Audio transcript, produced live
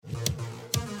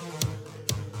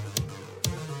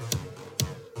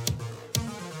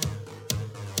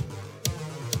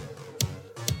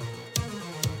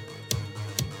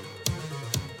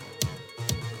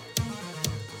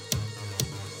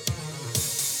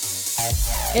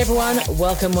Hey everyone,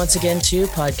 welcome once again to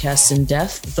Podcasts in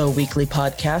Death, the weekly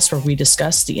podcast where we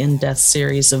discuss the in-depth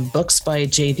series of books by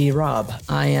J.D. Robb.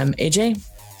 I am AJ.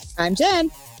 I'm Jen.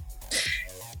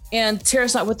 And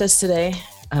Tara's not with us today.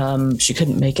 She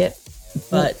couldn't make it,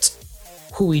 but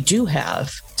who we do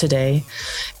have today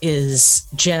is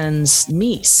Jen's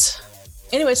niece.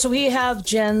 Anyway, so we have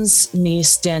Jen's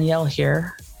niece, Danielle,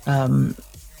 here.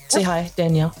 Say hi,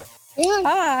 Danielle.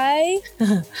 Hi.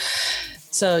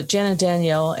 So Jen and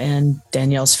Danielle and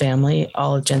Danielle's family,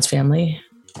 all of Jen's family,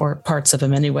 or parts of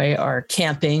them anyway, are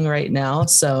camping right now.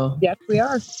 So yes, we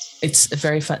are. It's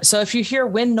very fun. So if you hear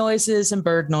wind noises and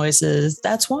bird noises,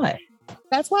 that's why.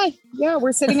 That's why. Yeah,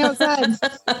 we're sitting outside.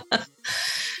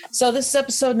 So this is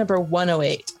episode number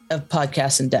 108 of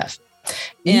Podcasts in Death.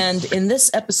 And in this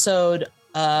episode,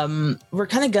 we're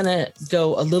kind of going to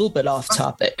go a little bit off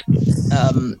topic.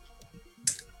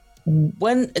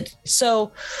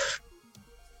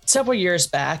 Several years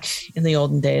back in the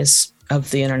olden days of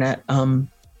the internet,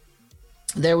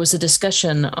 there was a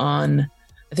discussion on,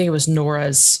 I think it was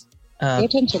Nora's. Pay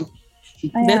attention.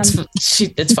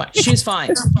 It's fine. She's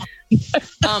fine.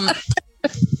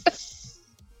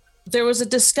 There was a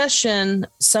discussion.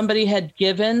 Somebody had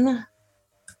given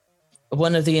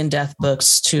one of the In Death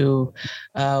books to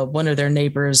one of their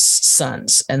neighbor's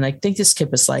sons. And I think this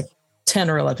kid was like 10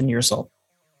 or 11 years old.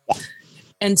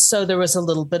 And so there was a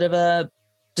little bit of a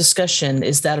discussion.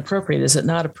 Is that appropriate? Is it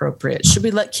not appropriate? Should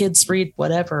we let kids read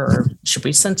whatever, or should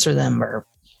we censor them or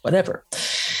whatever?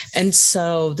 And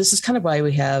so this is kind of why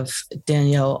we have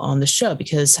Danielle on the show,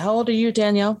 because how old are you,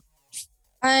 Danielle?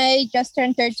 I just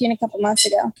turned 13 a couple months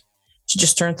ago. She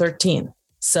just turned 13.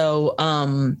 So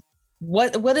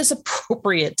what is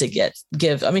appropriate to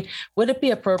give? I mean, would it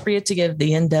be appropriate to give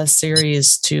the In Death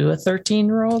series to a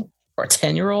 13-year-old or a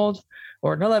 10-year-old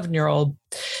or an 11-year-old?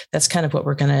 That's kind of what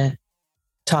we're going to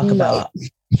talk about.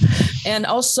 And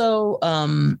also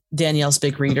Danielle's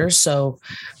big reader. So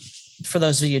for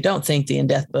those of you who don't think the In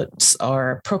Death books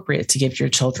are appropriate to give your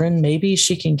children, maybe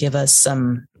she can give us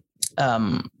some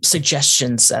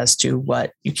suggestions as to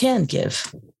what you can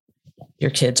give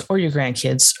your kids or your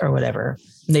grandkids or whatever,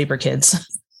 neighbor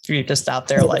kids. You're just out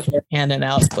there like handing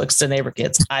out books to neighbor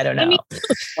kids. I don't know. I mean,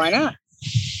 why not?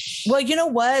 Well, you know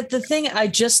what? The thing I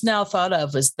just now thought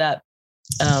of was that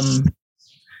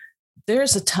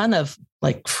there's a ton of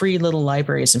like free little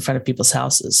libraries in front of people's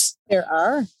houses. There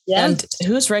are. Yeah. And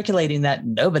who's regulating that?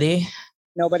 Nobody.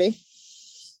 I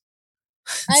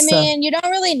mean, you don't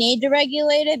really need to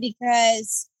regulate it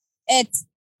because it's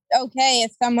okay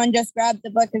if someone just grabs the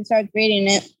book and starts reading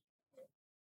it.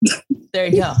 There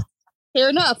you go. Fair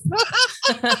enough.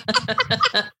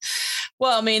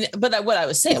 Well, I mean, but what I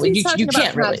was saying, you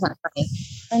can't really.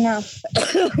 I know.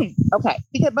 Okay.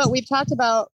 But we've talked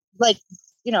about, like,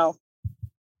 you know,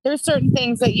 there's certain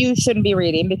things that you shouldn't be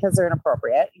reading because they're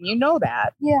inappropriate. You know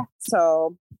that. Yeah.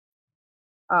 So,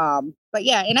 but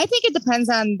yeah, and I think it depends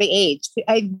on the age.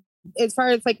 As far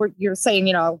as like what you're saying,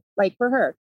 you know, like for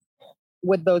her,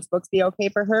 would those books be okay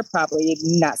for her? Probably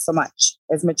not so much.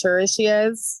 As mature as she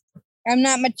is. I'm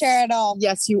not mature at all.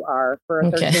 Yes, you are for a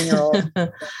 13-year-old.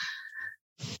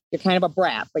 You're kind of a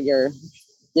brat, but you're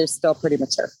still pretty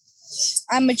mature.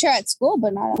 I'm mature at school,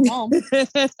 but not at home.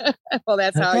 Well,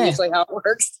 that's usually how it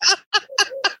works.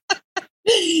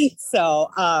 So,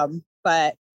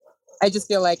 but I just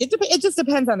feel like it just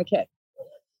depends on the kid.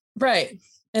 Right.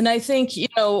 And I think, you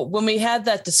know, when we had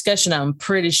that discussion, I'm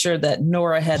pretty sure that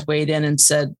Nora had weighed in and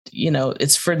said, you know,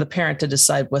 it's for the parent to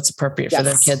decide what's appropriate for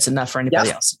their kids and not for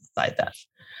anybody else to decide that.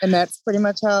 And that's pretty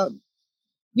much how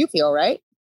you feel, right?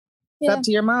 Yeah. It's up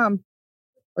to your mom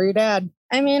or your dad.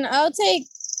 I mean, I'll take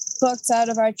books out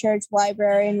of our church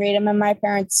library and read them, and my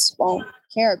parents won't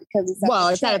care because it's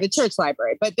out of the church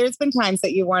library. But there's been times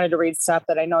that you wanted to read stuff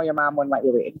that I know your mom wouldn't let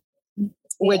you read.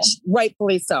 Which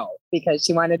rightfully so, because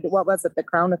she wanted, what was it, the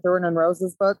Crown of Thorn and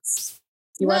Roses books?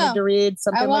 You wanted to read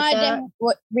something like that? I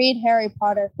wanted to read Harry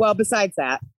Potter. Well, besides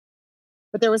that.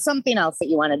 But there was something else that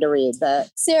you wanted to read.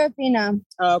 Seraphina.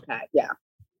 Oh, okay, yeah.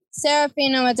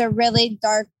 Seraphina was a really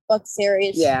dark book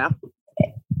series. Yeah.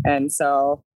 And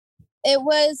so...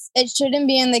 It shouldn't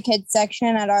be in the kids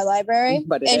section at our library.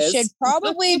 But it should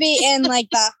probably be in like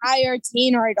the higher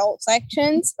teen or adult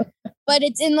sections, but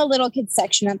it's in the little kids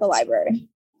section at the library.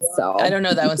 So I don't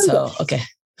know that one. So, okay.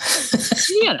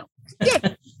 You know,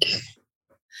 yeah.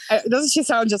 Doesn't she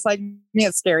sound just like me?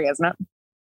 It's scary, isn't it?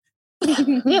 A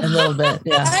little bit.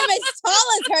 Yeah. I'm as tall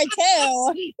as her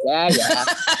too. Yeah.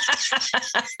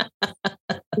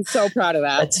 I'm so proud of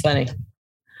that. That's funny.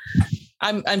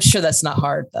 I'm sure that's not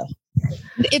hard though.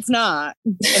 It's not.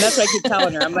 And that's what I keep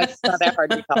telling her. I'm like, it's not that hard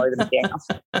to be taller than Daniel.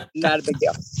 Not a big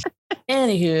deal.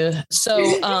 Anywho,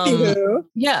 so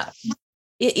yeah,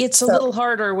 it's a little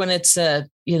harder when it's a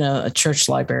church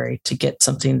library to get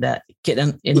something that get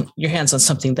in your hands on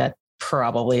something that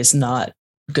probably is not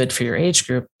good for your age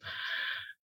group.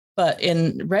 But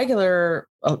in regular,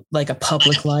 like a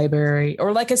public library,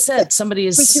 or like I said, somebody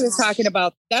is. What she was talking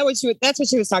about. That's what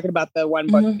she was talking about. The one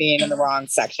book being in the wrong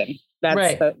section. That's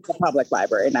right. the public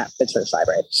library, not the church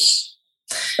library.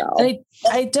 So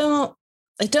I don't.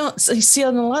 You see,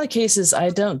 in a lot of cases, I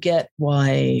don't get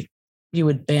why you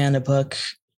would ban a book.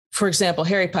 For example,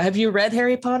 Harry Potter. Have you read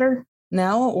Harry Potter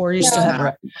now, or you still haven't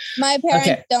read? My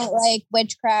parents don't like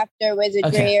witchcraft or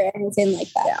wizardry or anything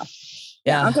like that.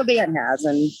 Yeah. Uncle Dan has,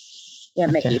 and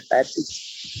Mickey, but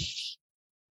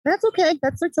that's okay.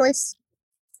 That's their choice.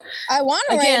 I want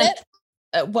to read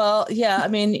it. Well, yeah. I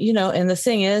mean, and the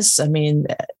thing is,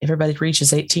 everybody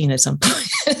reaches 18 at some point.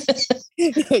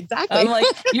 Exactly. I'm like,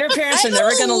 your parents are never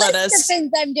going to let us.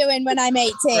 Things I'm doing when I'm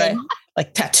 18, right?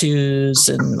 Like tattoos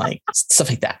and like stuff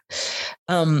like that.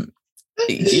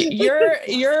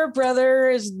 Your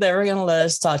brother is never going to let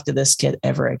us talk to this kid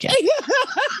ever again.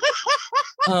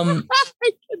 I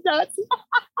could not.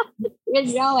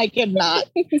 I could not.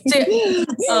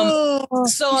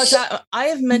 So I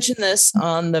have mentioned this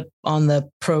on the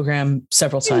program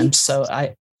several times, so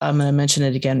I'm going to mention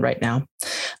it again right now.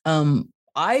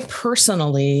 I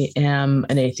personally am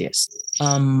an atheist,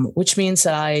 which means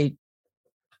that I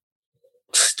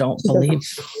don't believe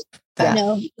that. I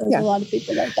know there's a lot of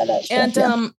people like that.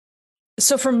 And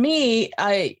so for me,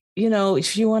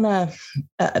 if you want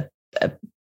to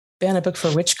ban a book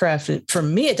for witchcraft, for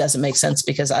me it doesn't make sense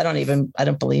because I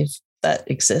don't believe that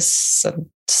exists.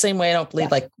 Same way I don't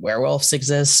believe like werewolves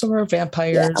exist or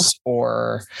vampires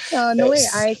or. No way.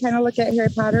 I kind of look at Harry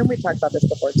Potter, and we talked about this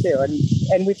before too,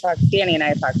 and we talked. Danny and I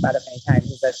have talked about it many times.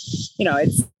 Is that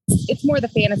it's more the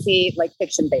fantasy like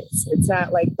fiction based. It's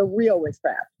not like the real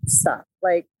witchcraft stuff.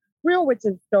 Like real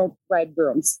witches don't ride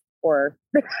brooms or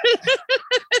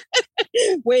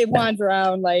wave wands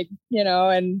around, like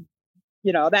and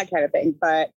that kind of thing.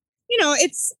 But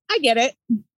I get it.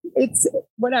 It's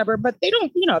whatever, but they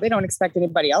don't expect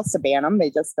anybody else to ban them. They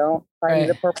just don't find it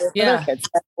appropriate for their kids.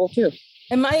 That's cool too.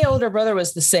 And my older brother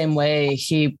was the same way.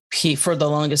 He for the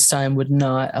longest time would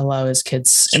not allow his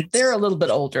kids, and they're a little bit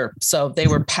older, so they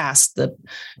were past the,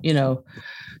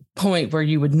 point where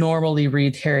you would normally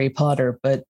read Harry Potter,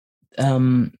 but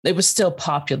it was still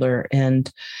popular,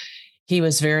 and he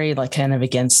was very like kind of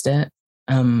against it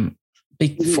on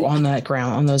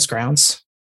those grounds.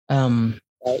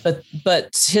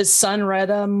 But his son read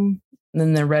them, and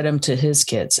then they read them to his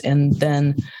kids. And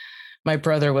then my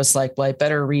brother was like, well, I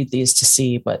better read these to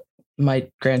see what my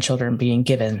grandchildren being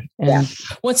given. And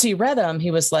once he read them,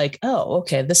 he was like, oh,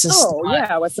 okay, this is. Oh,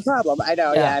 yeah. What's the problem? I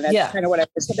know. Yeah. And that's kind of what I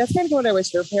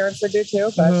wish your parents would do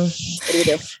too. But what do you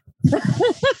do?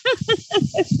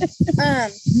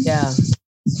 Yeah.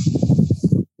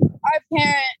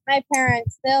 My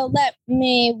parents, they'll let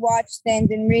me watch things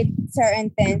and read certain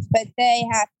things, but they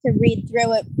have to read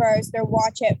through it first or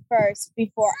watch it first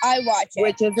before I watch it.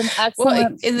 Which is an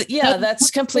excellent,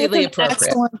 that's completely appropriate.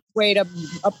 Excellent way to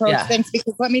approach things,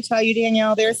 because let me tell you,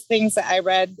 Danielle, there's things that I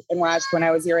read and watched when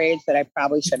I was your age that I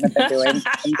probably shouldn't have been doing,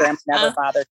 and Grandpa never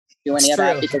bothered to do any of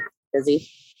that because he's busy.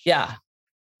 Yeah.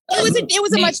 It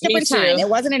was a much different time. It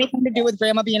wasn't anything to do with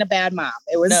Grandma being a bad mom.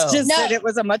 It was that it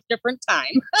was a much different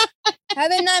time.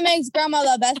 Heaven, that makes Grandma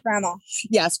the best grandma.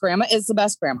 Yes, Grandma is the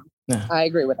best grandma. Yeah. I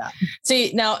agree with that.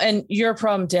 See, now, and your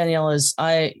problem, Danielle, is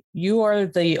you are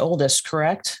the oldest,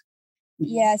 correct?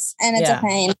 Yes, and it's a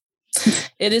pain.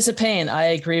 It is a pain. I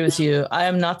agree with you. I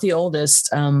am not the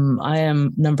oldest. I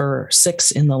am number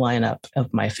 6 in the lineup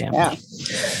of my family. Yeah.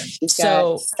 She's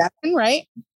got 7, right?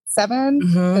 7?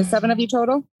 There's 7 of you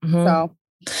total. So,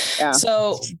 yeah.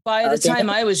 So by the time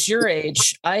I was your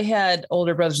age, I had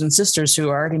older brothers and sisters who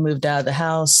already moved out of the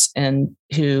house and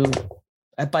who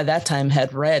by that time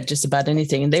had read just about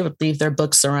anything, and they would leave their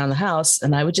books around the house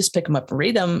and I would just pick them up and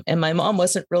read them. And my mom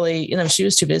wasn't really, she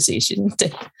was too busy. She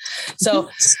didn't. So,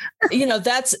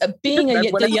 that's being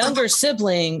the younger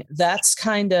sibling. That's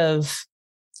kind of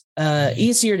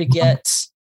easier to get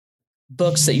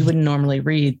books that you wouldn't normally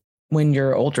read when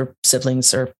your older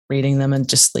siblings are reading them and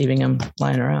just leaving them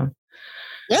lying around.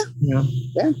 Yeah.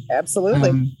 Yeah,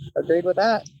 absolutely. Agreed with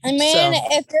that. I mean,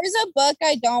 if there's a book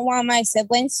I don't want my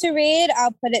siblings to read,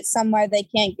 I'll put it somewhere they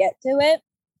can't get to it.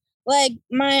 Like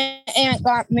my aunt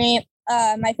got me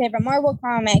my favorite Marvel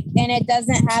comic, and it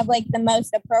doesn't have like the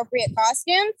most appropriate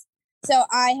costumes. So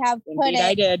I have put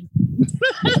I did.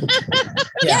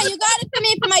 Yeah, you got it for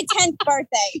me for my 10th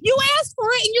birthday. You asked for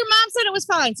it and your mom said it was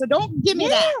fine. So don't give me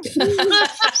that.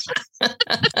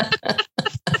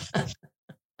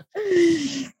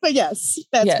 Yes,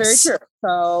 that's Yes. very true.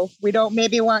 So we don't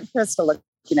maybe want Crystal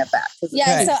looking at that. 'cause it's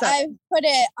Yeah, Right. so upsetting. I put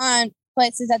it on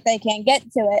places that they can't get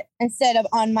to it instead of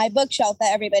on my bookshelf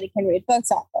that everybody can read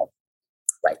books off of.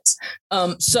 Right.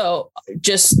 So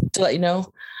just to let you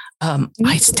know,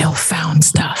 I still found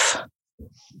stuff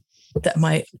that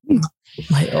my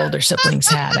older siblings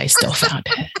had. I still found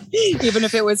it. Even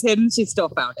if it was hidden, she still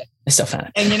found it. I still found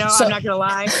it. And So- I'm not gonna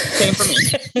lie, same for me.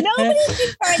 Nobody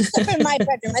can find stuff in my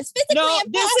bedroom. It's physically No,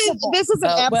 impossible. this is an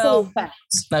Oh, absolute well, fact.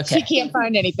 Okay. She can't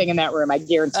find anything in that room. I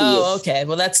guarantee Oh, you. okay.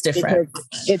 Well, that's different.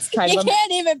 Because it's kind You of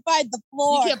can't even find the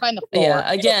floor. you can't find the floor.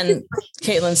 Yeah. Again,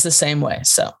 Caitlin's the same way.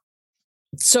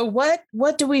 So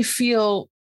what do we feel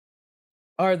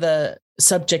are the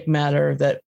subject matter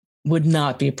that would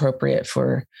not be appropriate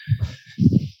for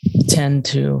 10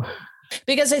 to,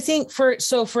 because I think for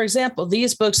example,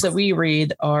 these books that we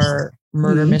read are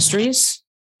murder mysteries.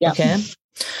 Yeah. Okay.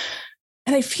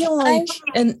 And I feel like,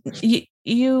 and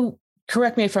you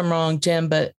correct me if I'm wrong, Jim,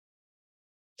 but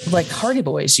like Hardy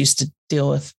Boys used to deal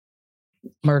with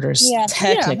murders Yeah. Yeah,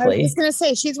 I technically. was gonna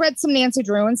say she's read some Nancy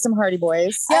Drew and some Hardy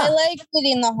Boys. Yeah. I like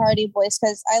reading the Hardy Boys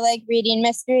because I like reading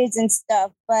mysteries and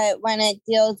stuff. But when it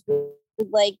deals with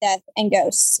like death and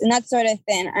ghosts and that sort of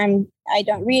thing, I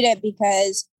don't read it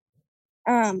because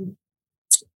I'm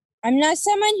not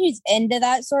someone who's into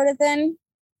that sort of thing.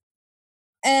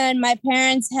 And my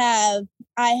parents I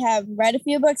have read a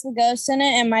few books with ghosts in it,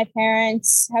 and my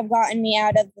parents have gotten me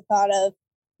out of the thought of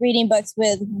reading books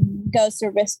with ghosts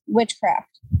or witchcraft.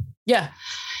 Yeah.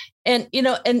 And,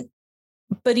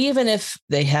 but even if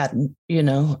they hadn't,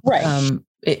 Right.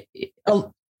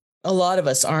 A lot of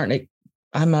us aren't.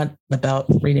 I'm not about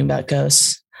reading about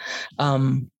ghosts. I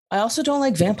also don't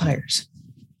like vampires.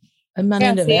 I'm not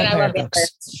into see, and I vampire love books.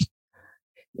 vampires.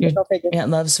 Your Go figure.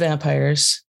 aunt loves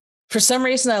vampires. For some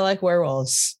reason, I like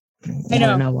werewolves. I know.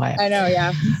 don't know why. I know,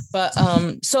 yeah. But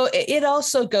so it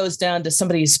also goes down to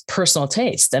somebody's personal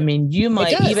taste. I mean, you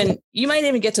might does.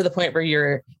 even get to the point where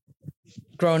you're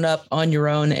grown up on your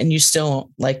own and you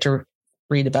still like to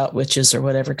read about witches or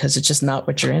whatever because it's just not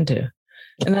what you're into,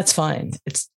 and that's fine.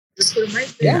 It's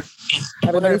Yeah.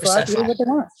 Everybody's allowed to 100% do what they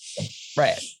want.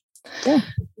 right.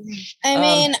 I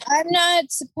mean, I'm not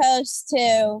supposed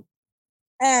to.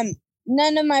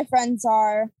 None of my friends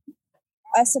are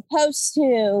supposed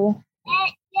to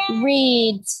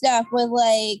read stuff with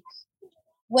like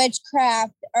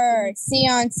witchcraft or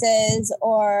seances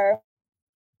or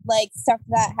like stuff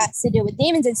that has to do with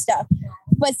demons and stuff.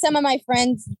 But some of my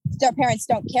friends, their parents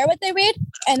don't care what they read,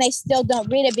 and they still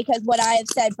don't read it because what I have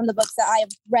said from the books that I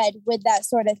have read with that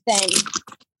sort of thing.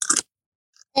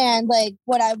 And like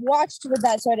what I've watched with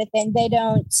that sort of thing, they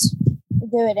don't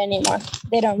do it anymore.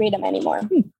 They don't read them anymore,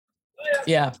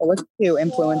 Yeah. So look at you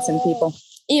influencing people.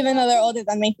 even though they're older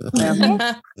than me.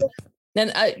 Yeah.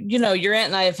 And your aunt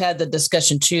and I have had the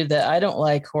discussion too that I don't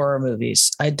like horror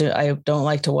movies. I don't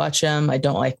like to watch them. I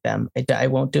don't like them. I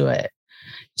won't do it.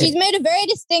 She's made it very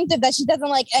distinctive that she doesn't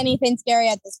like anything scary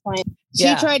at this point. She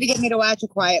Yeah. tried to get me to watch A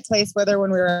Quiet Place with her when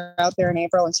we were out there in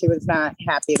April, and she was not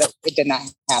happy that it did not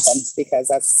happen because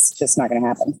that's just not going to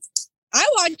happen. I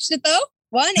watched it though.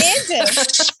 1 and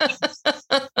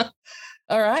 2.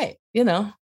 All right.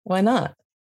 Why not?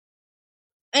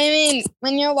 I mean,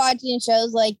 when you're watching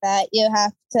shows like that, you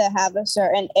have to have a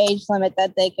certain age limit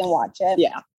that they can watch it.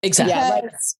 Yeah. Exactly. Yeah.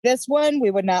 Like this one,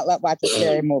 we would not watch a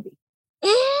scary movie.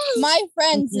 My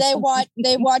friends, they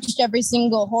watched every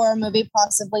single horror movie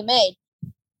possibly made,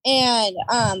 and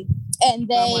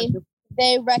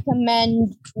they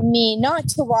recommend me not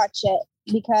to watch it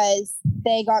because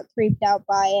they got creeped out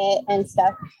by it and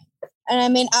stuff. And I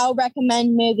mean, I'll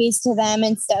recommend movies to them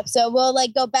and stuff. So we'll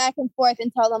like go back and forth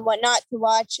and tell them what not to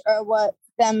watch or what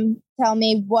them tell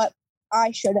me what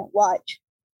I shouldn't watch.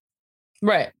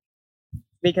 Right.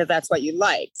 Because that's what you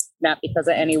like, not because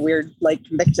of any weird like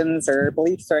convictions or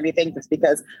beliefs or anything. Just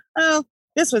because, oh,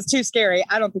 this was too scary.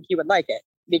 I don't think you would like it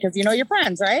because you know your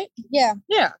friends, right? Yeah.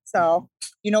 Yeah. So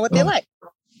you know what they like.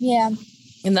 Yeah.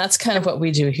 And that's kind of what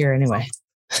we do here anyway.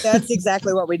 That's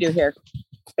exactly what we do here,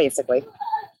 basically.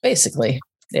 Basically.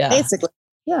 Yeah. Basically.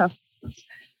 Yeah.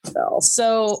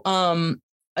 So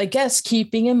I guess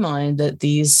keeping in mind that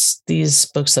these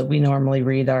books that we normally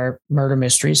read are murder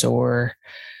mysteries, or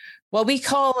well, we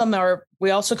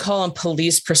also call them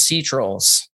police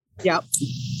procedurals. Yep.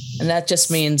 And that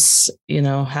just means,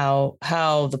 how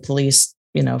the police,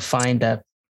 find a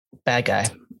bad guy,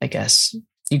 I guess.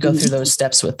 You go through those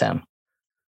steps with them.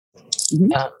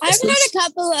 Mhm. I've read a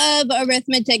couple of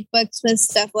arithmetic books with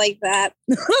stuff like that.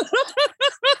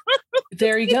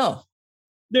 There you go.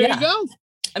 There Yeah. you go.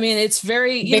 I mean, it's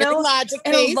very, Very logic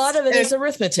and a based. lot of it is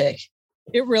arithmetic.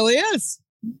 It really is.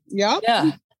 Yep.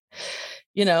 Yeah.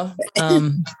 You know,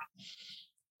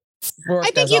 Rourke I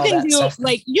think does you all can that do stuff.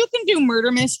 like you can do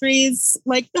murder mysteries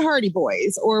like the Hardy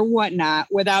Boys or whatnot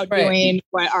without Right. doing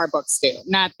what our books do.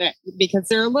 Not that because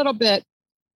they're a little bit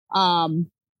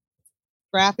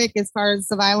graphic as far as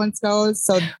the violence goes.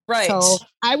 So Right. So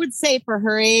I would say for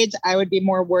her age, I would be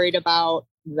more worried about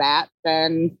that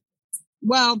than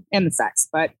and the sex,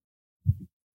 but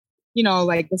you know,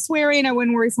 like the swearing, I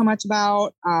wouldn't worry so much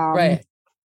about. Right.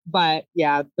 But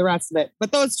yeah, the rest of it.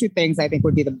 But those two things I think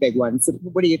would be the big ones.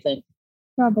 What do you think?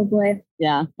 Probably.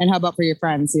 Yeah. And how about for your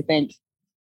friends? You think?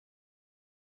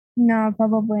 No,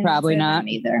 probably Probably for not. them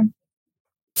either.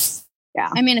 Yeah.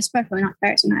 I mean, especially not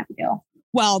Paris and Abigail.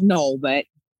 Well, no, but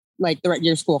like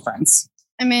your school friends.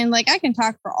 I mean, like I can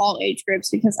talk for all age groups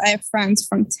because I have friends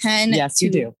from 10 Yes, to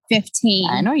you do. 15.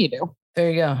 I know you do. There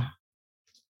you go.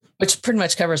 Which pretty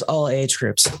much covers all age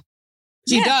groups.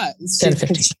 She does. 10 to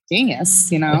She's 15. a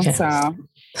genius, you know. Okay. So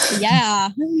Yeah.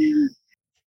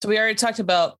 So we already talked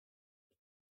about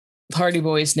Hardy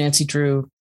Boys, Nancy Drew.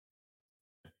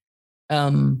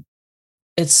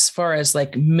 As far as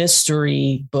like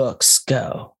mystery books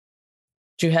go,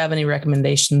 do you have any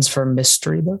recommendations for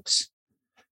mystery books?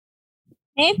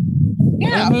 Hey?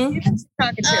 yeah, Mhm.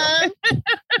 talking to.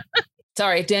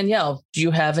 Sorry, Danielle, do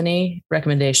you have any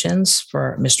recommendations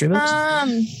for mystery books?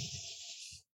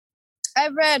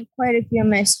 I've read quite a few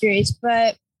mysteries,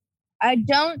 but I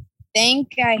don't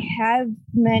think I have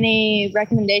many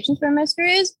recommendations for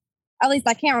mysteries. At least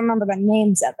I can't remember the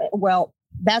names of it. Well,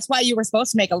 that's why you were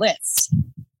supposed to make a list.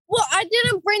 Well, I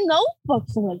didn't bring those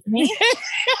books with me.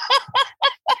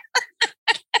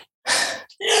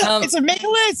 I said make a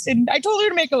list, and I told her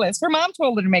to make a list. Her mom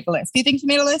told her to make a list. Do you think she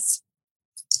made a list?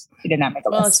 She did not make a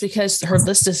Well, it's list because her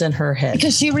list is in her head.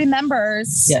 because she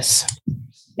remembers. Yes.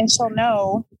 And she'll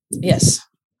know. Yes.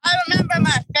 I remember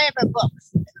my favorite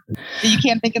books. You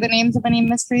can't think of the names of any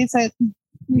mysteries that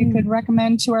you could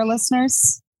recommend to our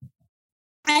listeners?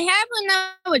 I have one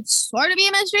that would sort of be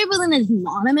a mystery, but then it's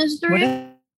not a mystery.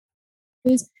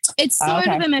 It's sort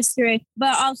of a mystery,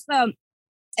 but also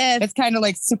if It's kind of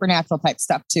like supernatural type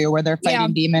stuff too, where they're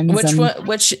fighting demons. Which and one?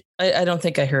 Which I don't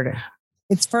think I heard it.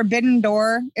 It's Forbidden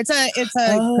Door. It's a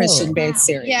Christian based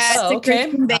series. yeah, it's Oh, a okay.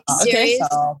 Christian-based Okay. series,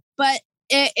 So, but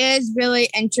it is really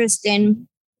interesting.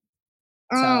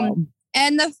 so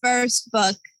And the first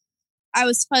book, I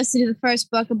was supposed to do the first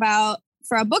book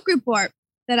for a book report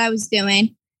that I was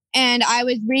doing. And I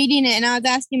was reading it and I was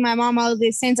asking my mom all of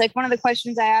these things. Like one of the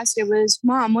questions I asked her was,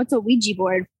 Mom, what's a Ouija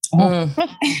board?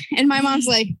 And my mom's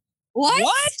like,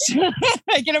 what?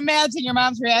 I can imagine your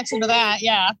mom's reaction to that.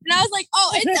 Yeah. And I was like,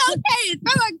 oh, it's okay.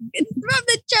 It's from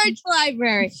the church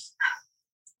library.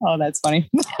 Oh, that's funny.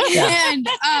 Yeah. And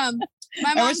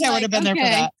my I mom's wish I would like, have been there for okay.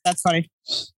 that. That's funny.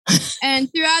 And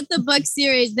throughout the book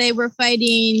series, they were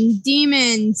fighting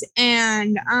demons,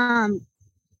 and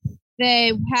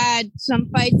they had some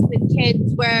fights with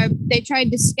kids where they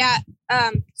tried to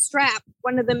strap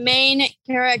one of the main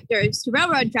characters to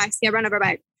railroad tracks to get run over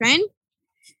by a train.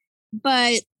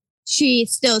 But she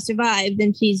still survived,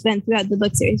 and she's been throughout the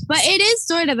book series. But it is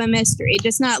sort of a mystery,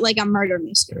 just not like a murder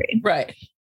mystery. Right.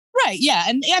 Right. Yeah.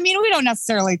 And I mean, we don't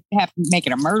necessarily have to make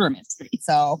it a murder mystery.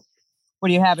 So what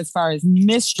do you have as far as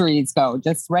mysteries go?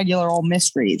 Just regular old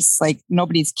mysteries. Like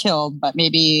nobody's killed, but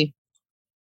maybe.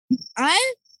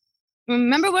 I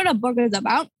remember what a book is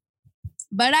about,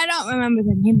 but I don't remember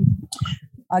the name.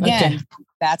 Again, Okay.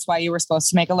 That's why you were supposed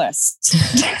to make a list.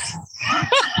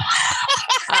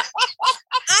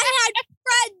 I had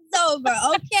friends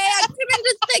over, okay? I couldn't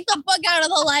just take the book out of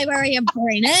the library and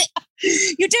bring it.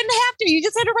 You didn't have to. You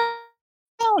just had to write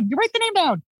down. You write the name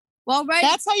down. Well, right,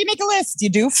 That's how you make a list. You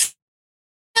do.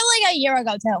 like a year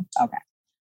ago, too. Okay.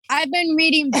 I've been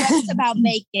reading books about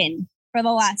bacon for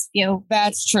the last few.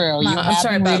 That's true. You I'm I'm have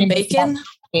sorry been about reading bacon.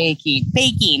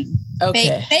 Baking.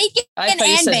 Okay. Bacon I thought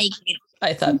you and said- bacon.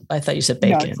 I thought you said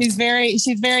No, bacon. she's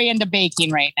very into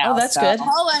baking right now. Oh, that's good.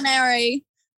 Culinary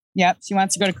Yep. She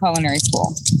wants to go to culinary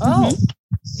school. Oh,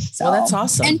 So well, that's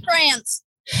awesome. in France.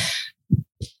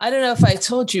 I don't know if I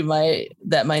told you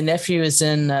that my nephew is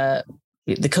in the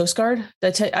Coast Guard.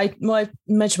 I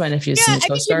mentioned my nephew is yeah, in the I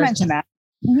think Coast you Guard. mentioned that.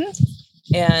 Mhm.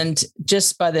 And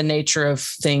just by the nature of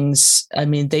things, I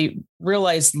mean, they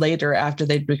realized later after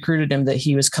they'd recruited him that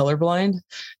he was colorblind.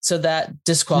 So that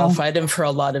disqualified him for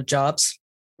a lot of jobs.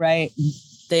 Right.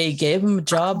 They gave him a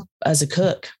job as a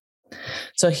cook.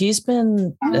 So he's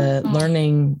been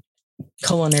learning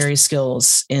culinary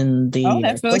skills in the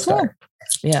that's really Coast Guard.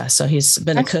 Yeah. So he's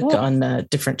been That's a cook cool. on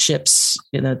different ships,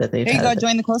 that they've There you had. go.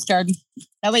 Join the Coast Guard.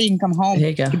 That way you can come home. There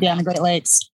you go. You can be on the Great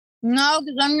Lakes. No,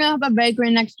 because I'm gonna have a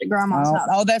bakery next to grandma's house.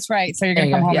 Oh, that's right. So you're There gonna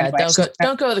you come go. home. Yeah, anyway.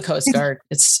 don't go to the Coast Guard.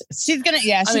 It's She's gonna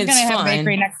have a fine.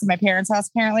 bakery next to my parents' house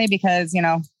apparently because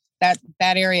that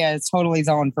area is totally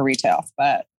zoned for retail.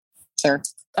 But sure.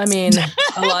 I mean,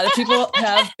 a lot of people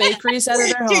have bakeries out of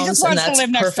their She homes, just and wants to that's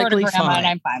live next door to perfectly grandma, fine. and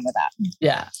I'm fine with that.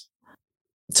 Yeah.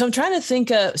 So I'm trying to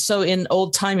think. So in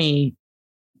old timey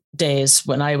days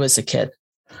when I was a kid,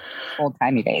 Old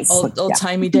timey days. old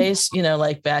timey days,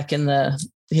 like back in the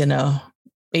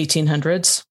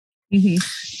 1800s.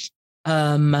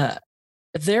 Mm-hmm.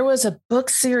 There was a book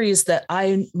series that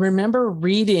I remember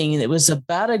reading, and it was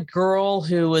about a girl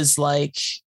who was like,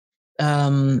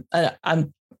 I'm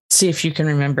see if you can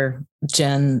remember,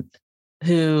 Jen,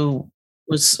 who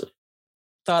was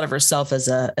thought of herself as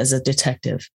a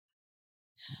detective.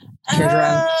 Carried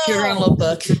around a little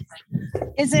book.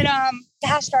 Is it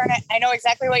gosh darn it, I know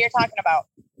exactly what you're talking about.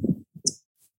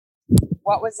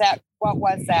 What was that?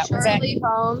 Shirley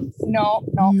Holmes. No,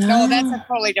 that's a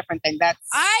totally different thing. That's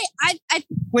that's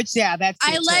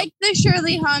I like the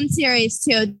Shirley Holmes series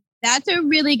too. That's a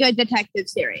really good detective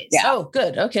series. Yeah. Oh,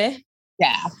 good. Okay.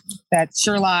 Yeah. That's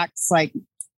Sherlock's like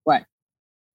what?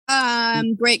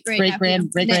 Great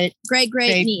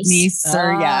niece.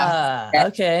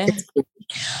 Okay.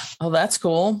 Oh, that's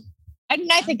cool. How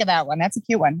didn't I think of that one? That's a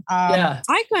cute one. Yeah.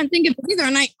 I couldn't think of it either,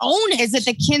 and I own it. Is it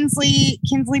the Kinsley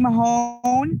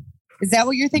Mahone? Is that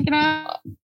what you're thinking of?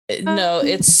 No,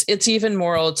 it's even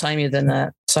more old timey than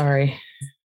that. Sorry.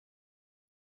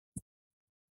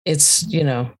 It's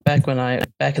back in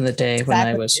the day when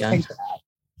I was young.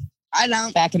 I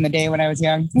don't. Back in the day when I was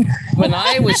young. When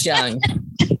I was young.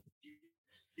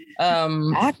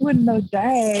 Back in the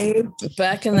day.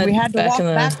 Back in the we had to walk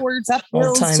backwards up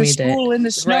hills to school in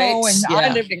the snow, and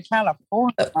I lived in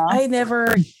California. I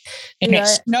never. It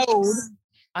snowed.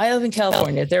 I live in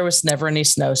California. There was never any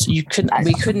snow, so we couldn't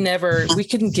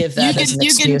give that as an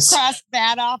excuse. You can cross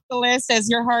that off the list as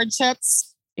your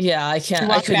hardships. Yeah, I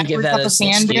couldn't give that as an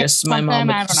excuse. My mom,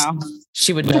 I don't know.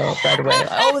 She would know right away.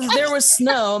 Oh, there was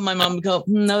snow. My mom would go,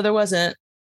 no, there wasn't.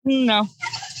 No,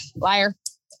 liar.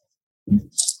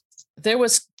 There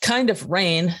was kind of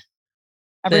rain.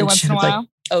 Every once in a while.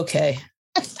 Okay.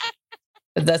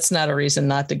 But that's not a reason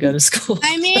not to go to school.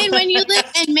 I mean, when you live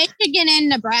in Michigan and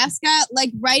Nebraska,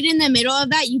 like right in the middle of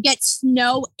that, you get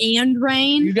snow and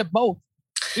rain. You get both.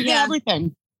 You get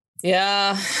everything.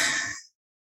 Yeah.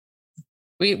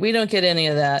 We don't get any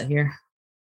of that here.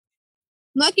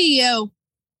 Lucky you.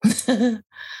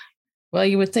 Well,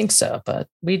 you would think so, but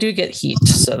we do get heat,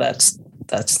 so that's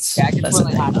it gets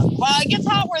really hot. Well, it gets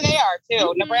hot where they are too.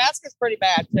 Mm-hmm. Nebraska's pretty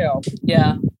bad too.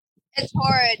 Yeah. It's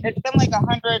horrid. It's been like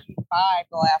 105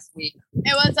 the last week.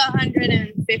 It was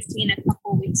 115 a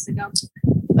couple weeks ago.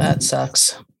 That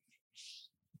sucks.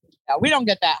 Yeah, we don't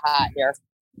get that hot here.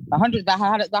 The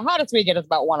hottest we get is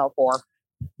about 104.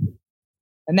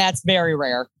 And that's very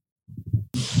rare.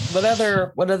 What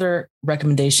other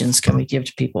recommendations can we give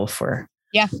to people for?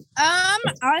 Yeah.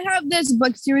 I have this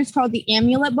book series called the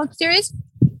Amulet book series.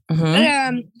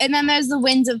 Mm-hmm. And then there's the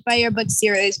Winds of Fire book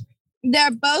series.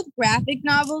 They're both graphic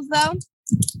novels though.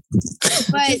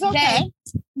 But okay.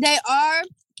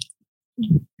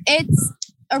 It's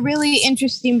a really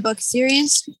interesting book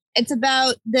series. It's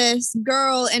about this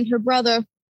girl and her brother.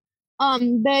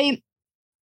 Their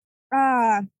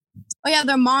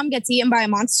mom gets eaten by a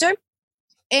monster.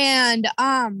 And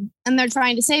they're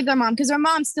trying to save their mom because their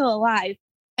mom's still alive.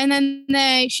 And then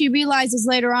she realizes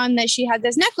later on that she had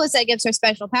this necklace that gives her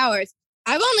special powers.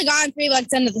 I've only gotten 3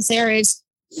 books into the series.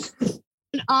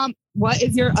 What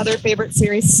is your other favorite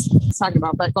series? Talking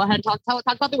about, but go ahead and talk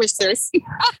about the Wish series. They're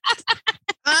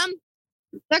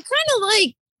kind of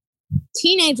like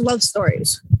teenage love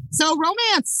stories. So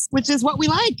romance, which is what we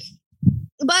like.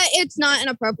 But it's not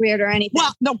inappropriate or anything.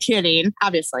 Well, no kidding,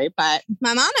 obviously, but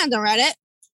my mom hasn't read it.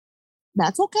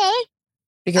 That's okay.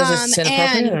 Because it's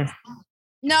inappropriate?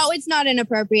 No, it's not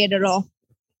inappropriate at all.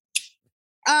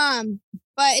 But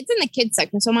it's in the kids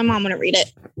section, so my mom wouldn't read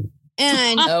it.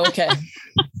 And okay.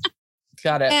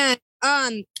 Got it. And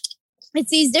it's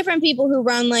these different people who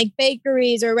run like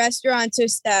bakeries or restaurants or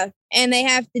stuff, and they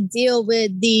have to deal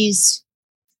with these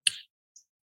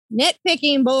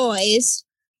nitpicking boys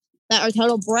that are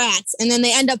total brats, and then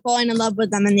they end up falling in love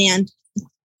with them in the end.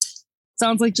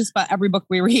 Sounds like just about every book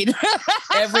we read.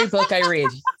 Every book I read.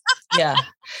 Yeah.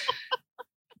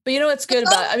 But you know what's good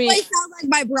about I sound like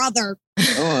my brother.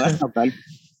 Oh, that's not bad.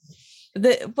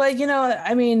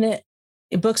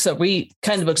 Books that we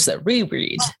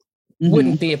read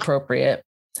wouldn't be appropriate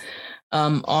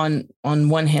on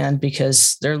one hand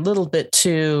because they're a little bit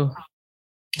too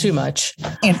too much.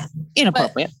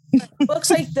 Inappropriate. Books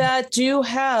like that do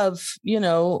have,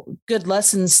 good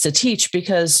lessons to teach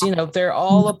because, they're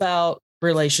all about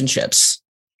relationships,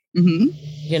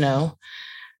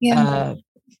 Yeah.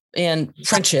 And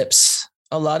friendships.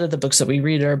 A lot of the books that we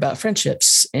read are about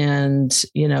friendships, and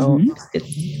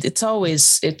it's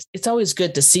always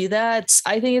good to see that.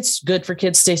 I think it's good for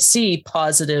kids to see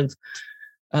positive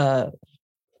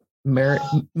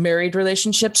married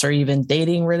relationships or even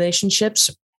dating relationships.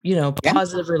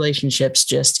 Positive relationships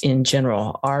just in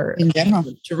general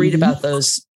to read about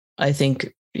those. I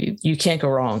think you can't go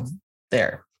wrong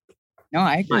there. No,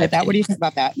 I agree with that. What do you think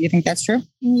about that? You think that's true?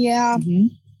 Yeah.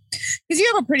 Because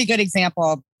you have a pretty good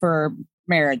example for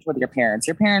marriage with your parents.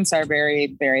 Your parents are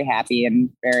very, very happy and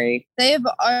they're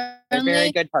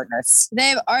very good partners.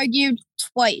 They've argued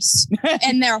twice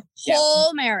in their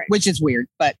whole marriage, which is weird,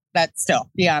 but that's still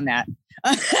beyond that.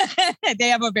 They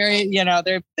have a very,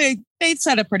 they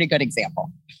set a pretty good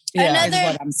example. Yeah, is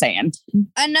what I'm saying.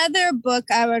 Another book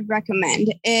I would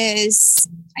recommend is,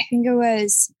 I think it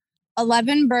was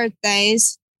 11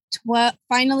 Birthdays,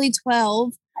 Finally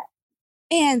 12,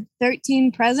 and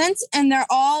 13 Presents, and they're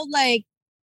all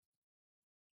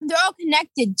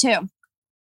connected too.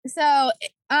 So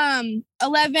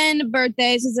 11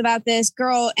 Birthdays is about this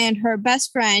girl and her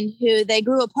best friend who they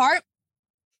grew apart,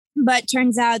 but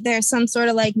turns out they're some sort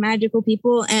of magical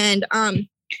people, and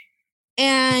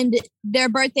their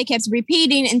birthday keeps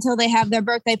repeating until they have their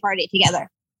birthday party together.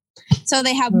 So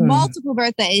they have multiple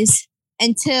birthdays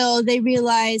until they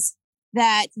realize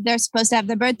that they're supposed to have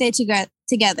their birthday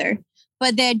together,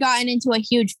 but they had gotten into a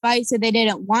huge fight, so they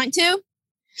didn't want to.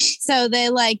 So they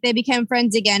became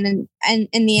friends again, and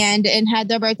in the end, and had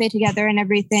their birthday together, and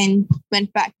everything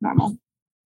went back normal.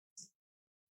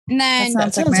 And then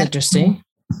that sounds interesting.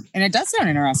 And it does sound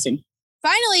interesting.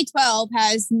 Finally 12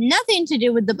 has nothing to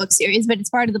do with the book series, but it's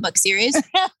part of the book series.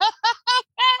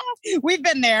 We've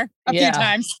been there a few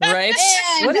times. Right?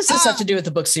 And, what does this have to do with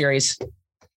the book series?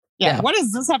 Yeah. What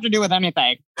does this have to do with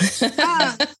anything? So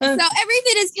everything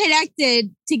is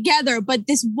connected together, but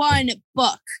this one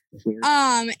book.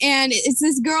 And it's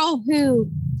this girl who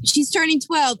she's turning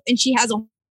 12 and she has a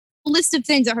list of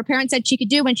things that her parents said she could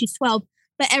do when she's 12.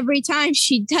 But every time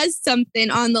she does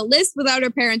something on the list without her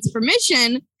parents'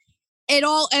 permission, it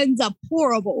all ends up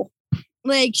horrible.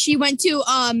 She went to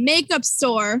a makeup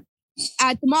store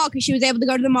at the mall because she was able to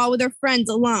go to the mall with her friends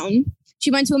alone.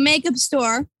 She went to a makeup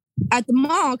store at the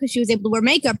mall because she was able to wear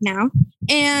makeup now.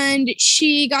 And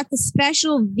she got the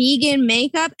special vegan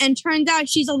makeup, and turns out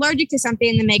she's allergic to something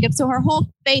in the makeup. So her whole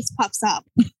face puffs up.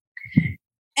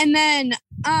 And then,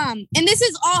 and this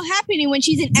is all happening when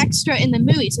she's an extra in the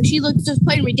movie. So she looks just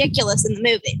plain ridiculous in the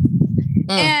movie.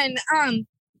 And,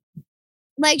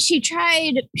 she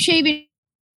tried shaving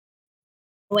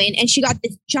and she got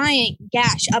this giant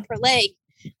gash up her leg.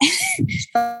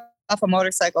 Off a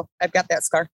motorcycle. I've got that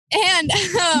scar. And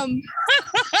and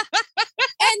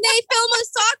they film a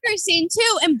soccer scene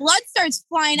too, and blood starts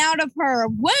flying out of her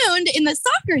wound in the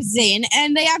soccer scene,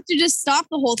 and they have to just stop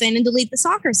the whole thing and delete the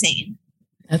soccer scene.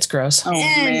 That's gross. Oh,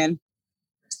 man.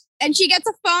 And she gets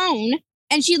a phone,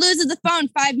 and she loses the phone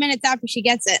 5 minutes after she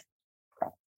gets it.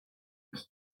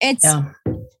 It's a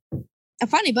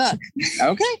funny book.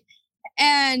 Okay.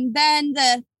 And then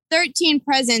the 13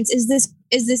 Presents is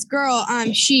this girl.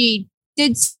 She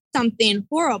did something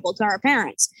horrible to her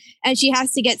parents, and she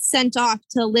has to get sent off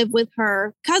to live with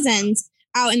her cousins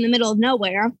out in the middle of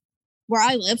nowhere, where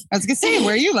I live. I was gonna say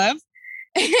where you live.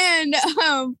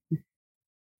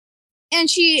 And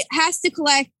she has to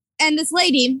collect. And this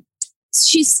lady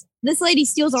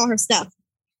steals all her stuff,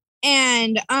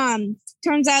 and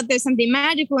turns out there's something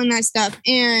magical in that stuff.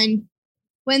 And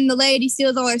when the lady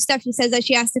steals all her stuff, she says that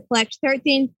she has to collect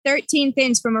 13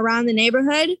 things from around the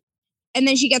neighborhood. And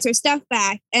then she gets her stuff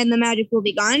back and the magic will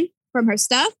be gone from her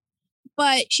stuff.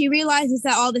 But she realizes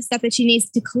that all the stuff that she needs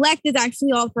to collect is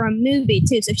actually all for a movie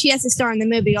too. So she has to star in the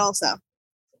movie also.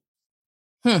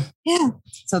 Yeah.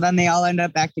 So then they all end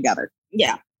up back together.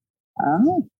 Yeah.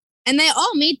 Oh. And they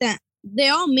all meet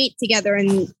together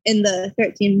in the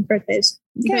 13 birthdays.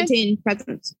 Okay. 13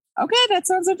 presents. Okay, that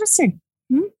sounds interesting.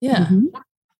 Yeah.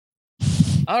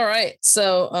 All right.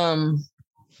 So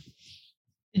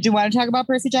did you want to talk about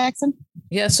Percy Jackson?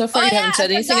 Yeah, so far you haven't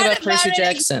said anything about Percy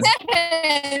Jackson.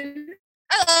 I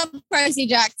love Percy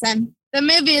Jackson. The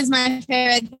movie is my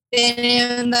favorite thing,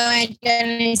 even though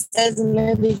Jenny says the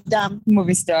movie's dumb.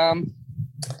 Movie's dumb.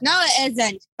 No, it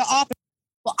isn't. The opposite.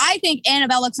 Well, I think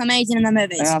Annabelle looks amazing in the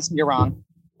movies. Yeah, you're wrong.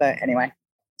 But anyway.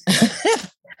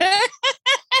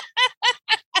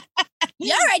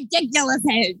 You're ridiculous,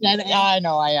 Jenny. Yeah, I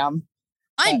know I am.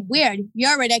 I'm weird.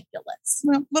 You're ridiculous.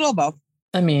 Well, little of both.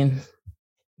 I mean,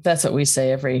 that's what we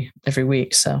say every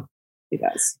week. So He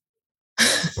does.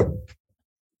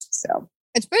 So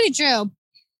It's pretty true.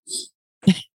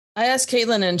 I asked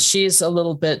Caitlin, and she's a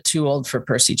little bit too old for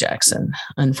Percy Jackson.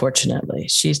 Unfortunately,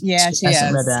 she she hasn't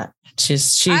is. read that.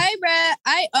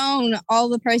 I own all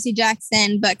the Percy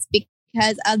Jackson books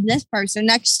because of this person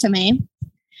next to me.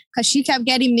 Because she kept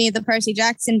getting me the Percy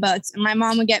Jackson books, and my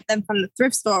mom would get them from the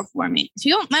thrift store for me.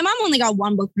 My mom only got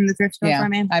one book from the thrift store for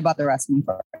me. I bought the rest of them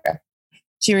for her.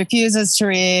 She refuses to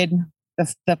read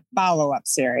the follow-up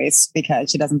series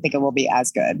because she doesn't think it will be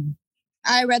as good.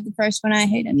 I read the first one. I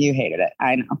hated it. You hated it.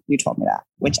 I know. You told me that.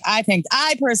 Which I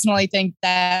personally think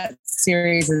that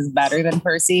series is better than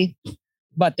Percy,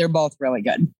 but they're both really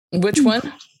good. Which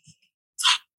one?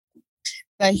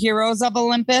 The Heroes of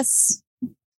Olympus.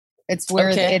 It's where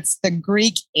it's the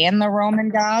Greek and the Roman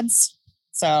gods.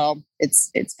 So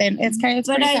it's pretty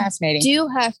fascinating. I do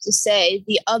have to say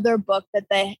the other book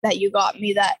that you got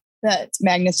me that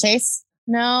Magnus Chase.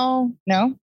 No.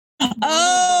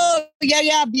 Oh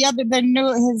yeah.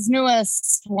 His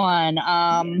newest one.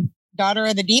 Daughter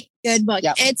of the Deep. Good book.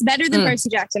 Yep. It's better than Percy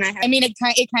Jackson. I mean, it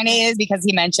kind of is because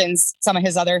he mentions some of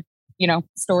his other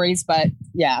stories, but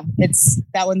yeah,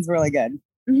 that one's really good.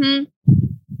 Mm-hmm.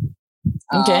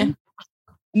 Okay.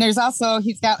 And there's also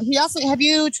have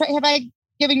I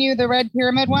given you the Red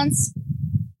Pyramid ones?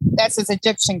 That's his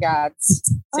Egyptian gods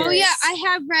series. Oh yeah, I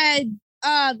have read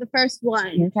the first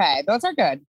one. Okay, those are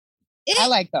good. I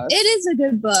like those. It is a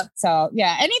good book. So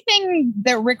yeah, anything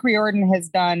that Rick Riordan has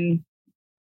done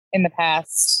in the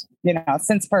past,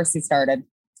 since Percy started.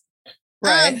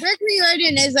 Right. Rick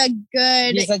Riordan is a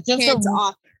good kids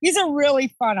author. He's a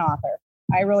really fun author.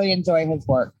 I really enjoy his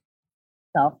work.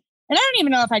 So, and I don't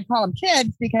even know if I'd call them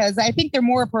kids because I think they're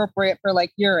more appropriate for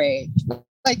like your age.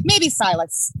 Like maybe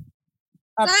Silas.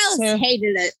 Silas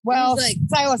hated it. Well,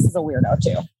 Silas is a weirdo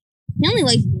too. He only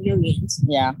likes video games.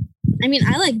 Yeah. I mean,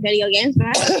 I like video games, but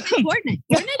I like Fortnite.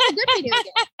 Fortnite's a good video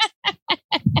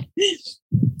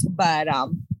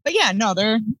game. But yeah, no,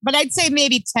 but I'd say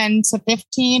maybe 10 to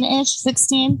 15-ish,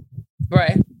 16.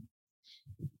 Right.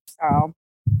 So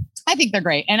I think they're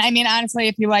great. And I mean, honestly,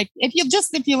 if you like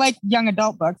young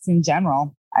adult books in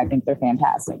general, I think they're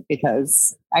fantastic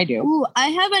because I do. Ooh, I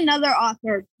have another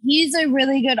author. He's a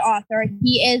really good author.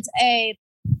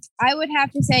 I would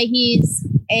have to say he's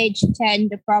age 10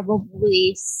 to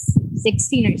probably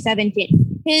 16 or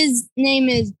 17. His name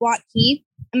is Watt Keith.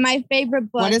 And my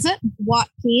favorite book. What is it? Watt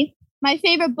Keith. My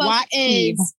favorite book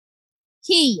is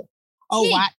Key. Oh,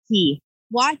 Watt Keith.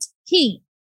 Watt Keith.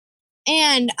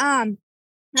 And I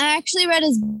actually read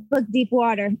his book Deep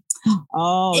Water.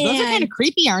 Oh, those are kind of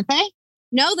creepy, aren't they?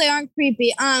 No, they aren't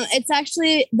creepy. It's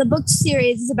actually the book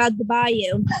series is about the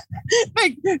bayou.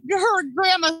 Like her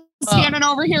grandma standing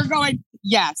over here going,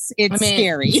 "Yes, it's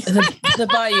scary." The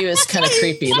bayou is kind of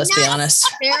creepy. Let's be honest.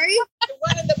 Scary.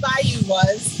 One of the bayou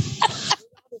was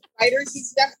spiders and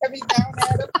stuff coming down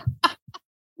at him.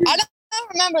 I don't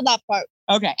remember that part.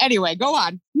 Okay. Anyway, go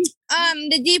on.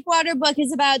 The Deepwater book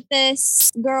is about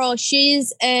this girl.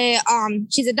 She's a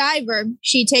diver.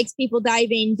 She takes people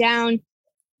diving down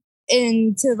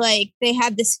into they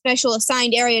have this special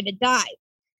assigned area to dive.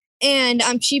 And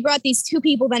she brought these two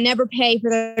people that never pay for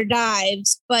their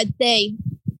dives, but they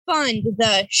fund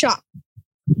the shop.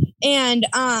 And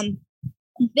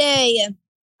they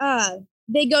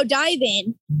go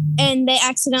diving and they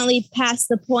accidentally pass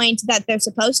the point that they're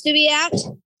supposed to be at.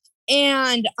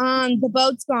 And the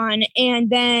boat's gone. And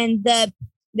then the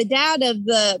dad of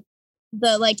the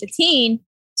teen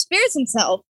spears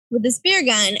himself with a spear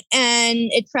gun and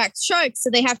it tracks sharks. So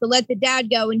they have to let the dad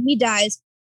go and he dies.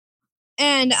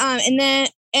 And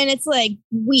it's like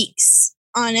weeks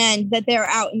on end that they're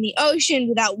out in the ocean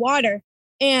without water.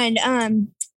 And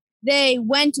they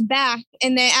went back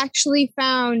and they actually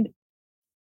found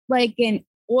like an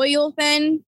oil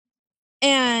fin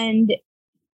and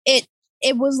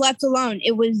it was left alone.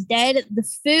 It was dead. The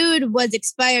food was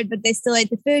expired, but they still ate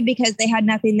the food because they had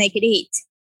nothing they could eat.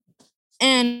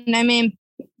 And I mean,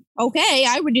 okay,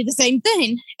 I would do the same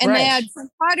thing. And They had some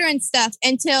water and stuff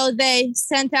until they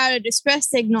sent out a distress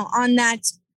signal on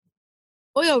that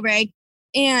oil rig.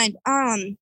 And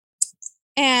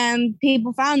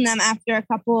people found them after a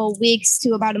couple of weeks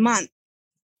to about a month.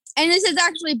 And this is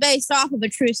actually based off of a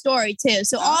true story too.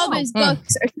 So all of his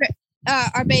books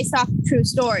are based off of true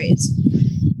stories.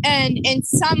 And in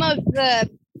some of the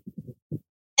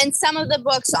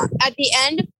books at the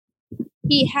end,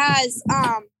 he has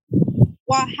how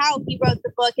he wrote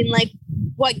the book and like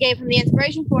what gave him the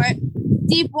inspiration for it.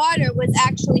 Deep Water was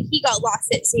actually he got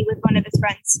lost at sea with one of his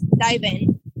friends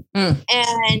diving, and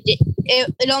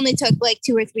it only took like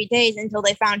 2 or 3 days until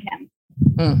they found him.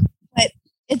 But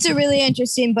it's a really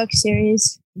interesting book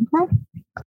series.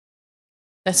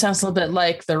 That sounds a little bit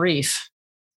like The Reef.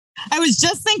 I was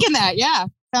just thinking that. Yeah.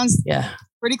 Sounds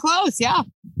pretty close. Yeah.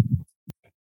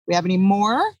 We have any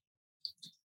more?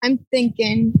 I'm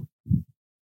thinking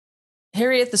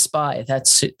Harriet the Spy.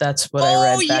 That's what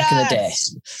I read back in the day.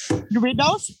 You read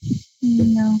those?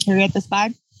 no. Harriet the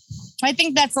Spy? I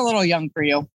think that's a little young for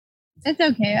you. It's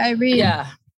okay. I read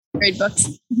grade books.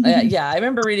 I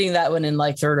remember reading that one in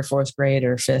like 3rd or 4th grade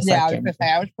or 5th. Yeah,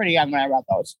 I was pretty young when I read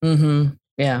those. Mm-hmm.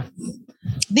 Yeah.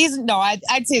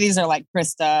 I'd say these are like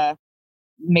Krista,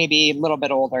 maybe a little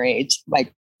bit older age,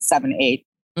 like 7, 8.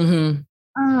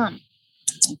 Mm-hmm.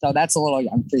 So that's a little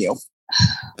young for you.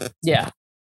 Yeah.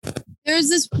 There's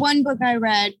this one book I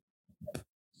read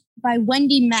by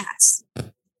Wendy Mass,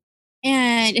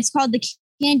 and it's called The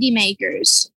Candy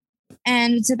Makers.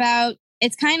 And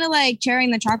it's kind of like Charlie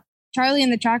and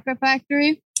the Chocolate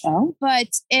Factory. Oh. But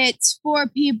it's 4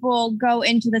 people go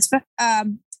into this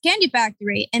candy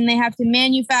factory, and they have to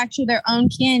manufacture their own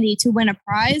candy to win a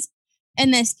prize.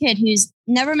 And this kid who's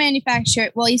never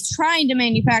manufactured, he's trying to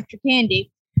manufacture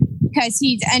candy because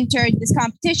he's entered this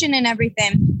competition and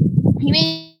everything. He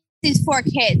made these 4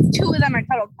 kids. 2 of them are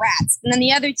total brats, and then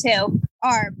the other 2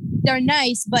 they're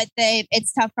nice, but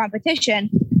it's tough competition.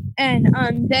 And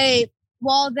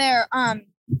while they're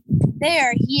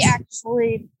there, he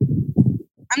actually,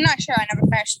 I'm not sure, I never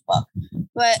finished the book,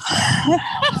 but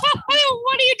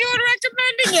what are you doing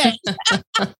recommending it?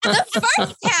 The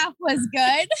first half was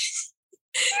good.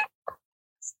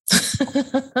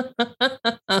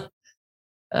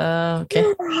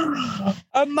 Okay.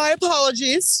 My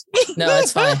apologies. No,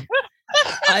 it's fine.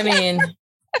 I mean,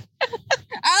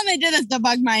 I only did this to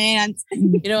bug my aunts.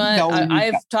 You know what?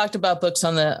 I've talked about books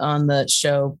on the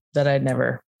show that I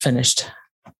never finished.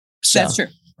 So, that's true.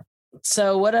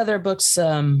 So, what other books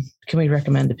can we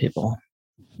recommend to people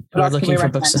who are looking for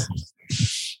books?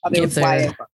 I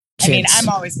mean, I'm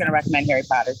always going to recommend Harry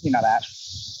Potter. You know that.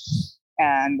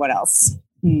 And what else?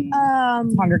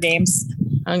 Hunger Games.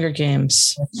 Hunger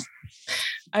Games.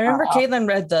 I remember Caitlin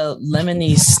read the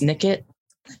Lemony Snicket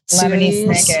series. Lemony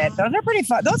Snicket. Those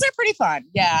are pretty fun.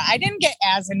 Yeah, I didn't get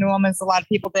as into them as a lot of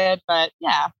people did, but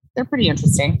yeah, they're pretty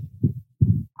interesting.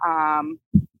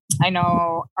 I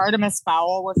know Artemis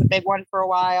Fowl was a big one for a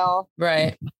while.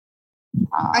 Right.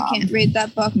 I can't read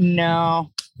that book. No.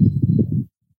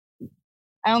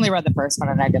 I only read the first one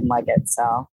and I didn't like it,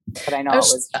 so. But I know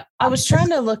I was trying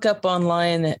to look up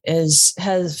online.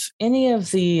 Have any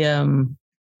of the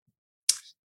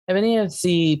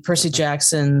Percy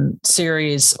Jackson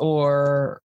series,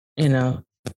 or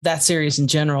that series in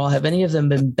general, have any of them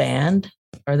been banned?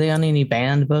 Are they on any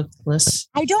banned book lists?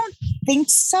 I don't think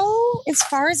so. As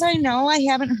far as I know, I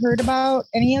haven't heard about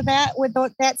any of that with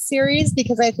that series,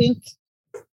 because I think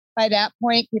by that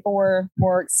point people were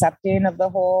more accepting of the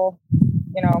whole,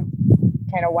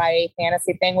 kind of YA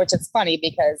fantasy thing, which is funny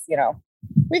because,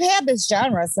 we've had this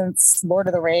genre since Lord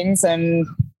of the Rings and,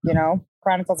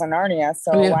 Chronicles of Narnia.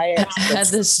 So we've had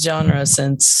this genre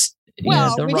since we've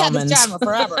Romans. had this genre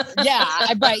forever.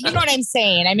 Yeah, but you know what I'm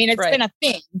saying? I mean, it's been a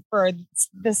thing for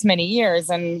this many years,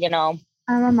 and I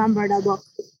remember that book.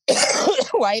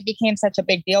 Why it became such a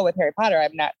big deal with Harry Potter,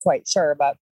 I'm not quite sure,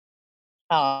 but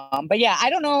yeah, I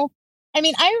don't know. I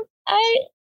mean, I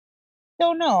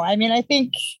don't know. I mean, I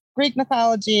think Greek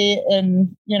mythology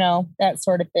and that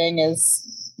sort of thing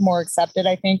is more accepted,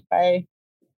 I think,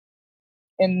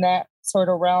 in that sort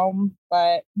of realm,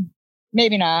 but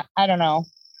maybe not. I don't know.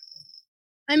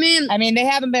 I mean, they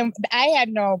haven't been. I had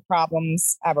no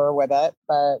problems ever with it,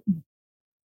 but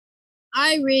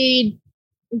I read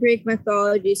Greek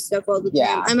mythology stuff all the time.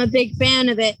 Yeah. I'm a big fan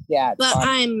of it. Yeah, but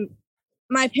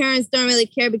my parents don't really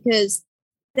care because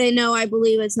they know I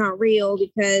believe it's not real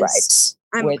because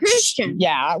I'm a Christian.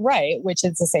 Yeah, right. Which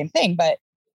is the same thing. But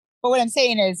what I'm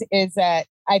saying is that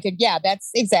I think, that's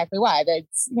exactly why.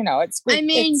 That's, it's Greek. I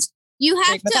mean, you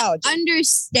have to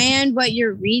understand what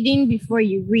you're reading before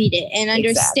you read it and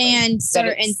understand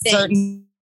certain things. Certain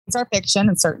things are fiction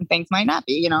and certain things might not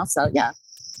be, so yeah.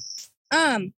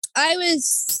 I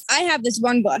have this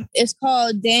one book. It's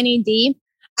called Danny D.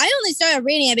 I only started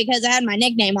reading it because I had my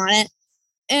nickname on it.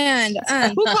 And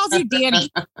who calls you Danny?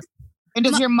 And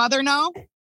does your mother know?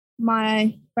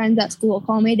 My friends at school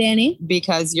call me Danny.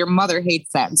 Because your mother hates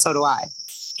that, and so do I.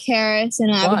 Karis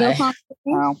and Abigail call me.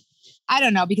 Well, I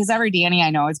don't know, because every Danny I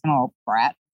know has been a little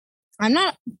brat. I'm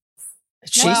not.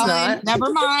 She's not.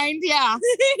 Never mind. Yeah.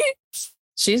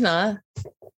 She's not.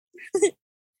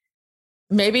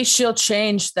 Maybe she'll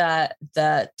change that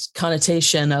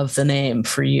connotation of the name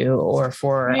for you or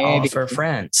for all of her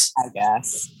friends. I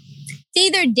guess. It's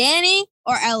either Danny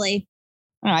or Ellie.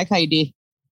 I call you D.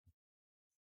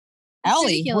 Ellie?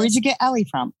 Ridiculous. Where'd you get Ellie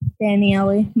from? Danny,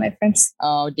 Ellie, my friends.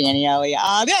 Oh, Danny Ellie.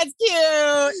 Oh, that's cute.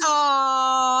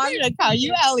 Oh, I'm going to call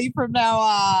you Ellie from now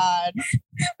on.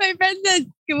 My friend at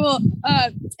school,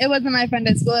 it wasn't my friend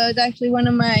at school. It was actually one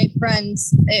of my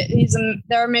friends.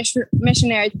 They're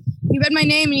missionaries. He read my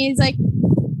name and he's like,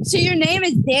 so your name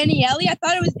is Danielle? I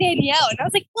thought it was Danielle. And I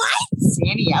was like, what?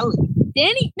 Danielle.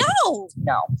 Danny? No.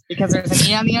 No, because there's an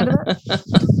E on the end of it?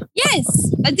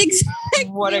 Yes. That's exactly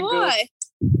What a why.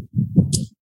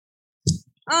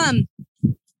 And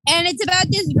it's about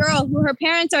this girl who her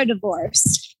parents are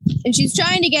divorced. And she's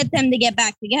trying to get them to get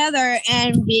back together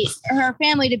and her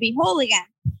family to be whole again.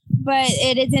 But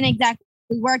it isn't exactly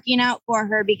working out for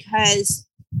her because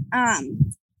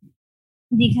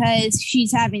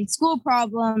she's having school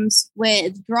problems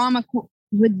with drama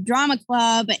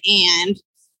club, and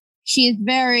she's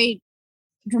very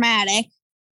dramatic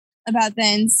about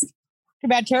things. Too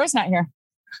bad Tara's not here.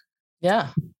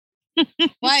 Yeah.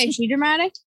 Why is she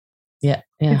dramatic? Yeah.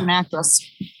 She's an actress.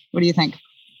 What do you think?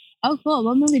 Oh, cool.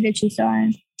 What movie did she star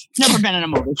in? Never been in a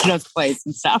movie. She does plays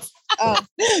and stuff. Oh.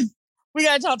 We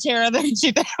gotta tell Tara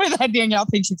that Danielle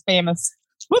thinks she's famous.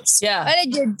 Whoops. Yeah. What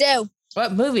did you do?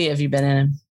 What movie have you been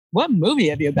in? What movie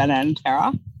have you been in,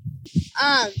 Tara?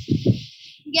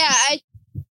 Yeah,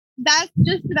 that's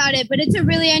just about it. But it's a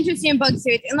really interesting book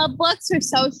series. And the books are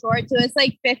so short. So it's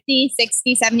like 50,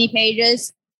 60, 70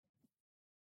 pages.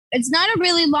 It's not a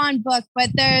really long book, but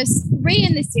there's 3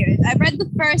 in the series. I've read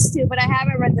the first 2, but I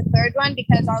haven't read the 3rd one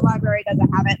because our library doesn't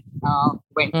have it. Oh,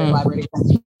 wait for the library.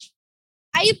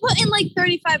 I put in like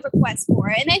 35 requests for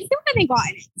it, and I still haven't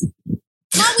gotten it.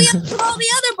 All the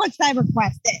other books I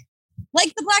requested,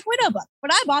 like the Black Widow book,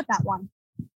 but I bought that one.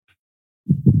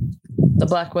 The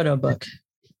Black Widow book.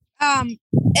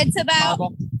 It's about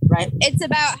Marvel, right? It's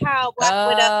about how Black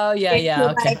Widow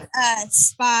yeah. Okay. like a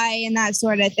spy and that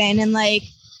sort of thing, and like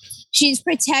she's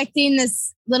protecting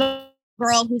this little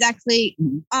girl who's actually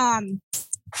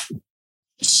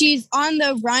she's on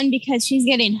the run because she's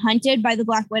getting hunted by the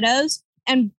Black Widows,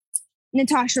 and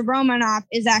Natasha Romanoff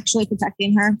is actually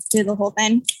protecting her through the whole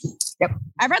thing. Yep.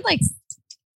 I've read like,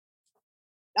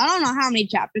 I don't know how many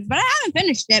chapters, but I haven't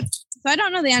finished it, so I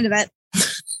don't know the end of it.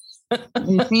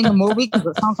 You've seen the movie? Because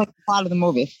it sounds like the plot of the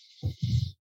movie.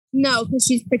 No, because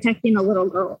she's protecting a little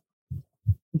girl.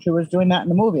 She was doing that in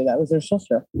the movie. That was her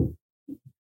sister.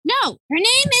 No, her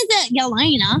name isn't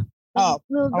Yelena. Oh,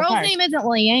 The girl's okay. name isn't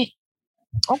Yelena.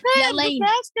 Okay, I'm Yelena.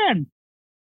 just asking.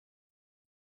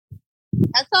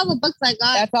 That's all the books I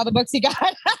got. That's all the books you got.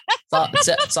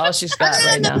 That's all she's got Other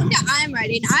right than the now. book that I'm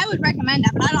writing, I would recommend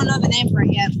that, but I don't know the name for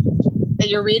it yet. That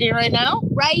you're reading right now?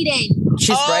 Writing.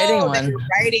 She's writing that one. you're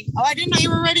writing. Oh, I didn't know you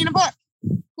were writing a book.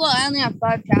 Well, I only have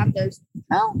 5 chapters.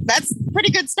 Oh, that's a pretty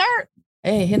good start.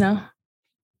 Hey,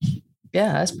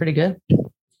 yeah, that's pretty good.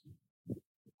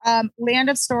 Land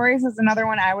of Stories is another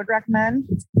one I would recommend.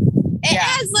 It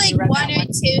has like 1 or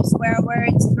 2 swear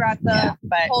words throughout the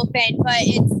but whole thing, but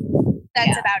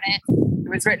that's about it.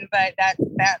 it was written by that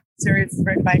series is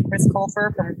written by Chris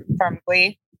Colfer from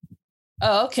Glee.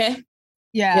 Oh, okay.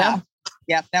 Yeah.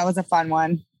 Yep, that was a fun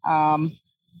one. I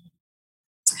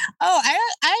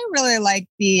really like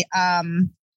the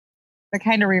kind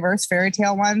of reverse fairy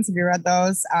tale ones. Have you read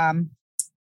those?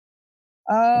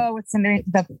 What's the name?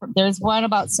 There's one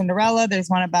about Cinderella. There's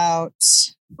one about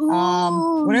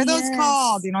what are those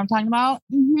called? You know what I'm talking about?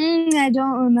 I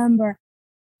don't remember.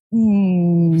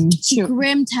 Shoot.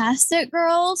 Grimtastic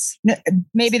Girls.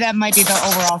 Maybe that might be the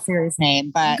overall series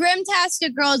name, but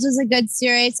Grimtastic Girls is a good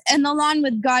series, and The Lawn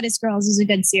with Goddess Girls is a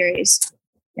good series.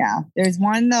 yeah, there's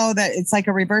one though that it's like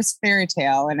a reverse fairy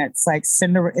tale, and it's like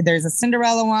there's a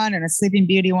Cinderella one and a Sleeping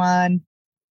Beauty one,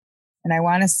 and I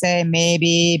want to say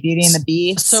maybe Beauty and the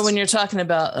Beast. So when you're talking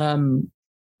about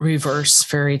reverse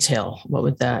fairy tale, what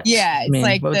would that yeah, it's mean?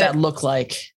 like What would that look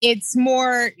like? It's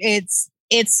more. It's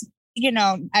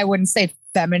I wouldn't say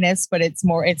feminist, but it's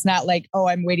not like, oh,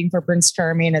 I'm waiting for Prince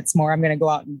Charming. It's more, I'm going to go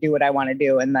out and do what I want to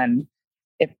do. And then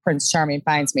if Prince Charming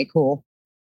finds me, cool,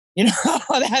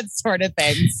 that sort of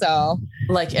thing. So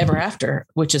Like Ever After,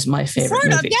 which is my favorite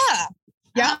movie.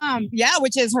 Yeah.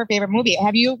 Which is her favorite movie.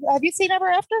 Have you seen Ever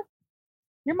After?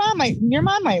 Your mom might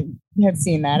have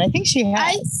seen that. I think she has.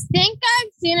 I think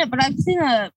I've seen it, but I've seen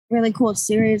a really cool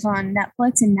series on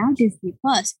Netflix and now Disney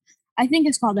Plus. I think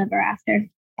it's called Ever After.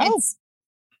 Oh,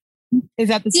 is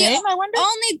that the same? I wonder.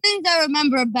 Only things I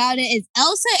remember about it is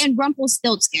Elsa and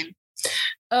Rumpelstiltskin.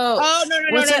 Oh,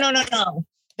 No.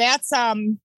 That's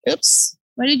oops.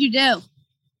 What did you do?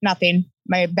 Nothing.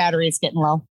 My battery is getting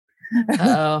low.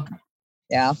 Oh,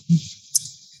 Yeah.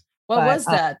 what But, was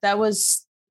that? That was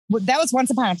That was Once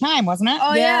Upon a Time, wasn't it?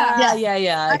 Oh, yeah.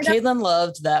 I don't- Caitlin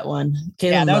loved that one.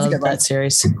 Caitlin Yeah, that was a loved good one. that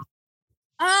series.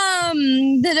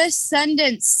 The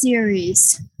Descendants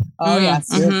series. Oh, yes.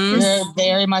 Mhm. You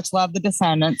very much love The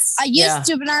Descendants. I used Yeah.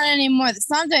 to, but not anymore. The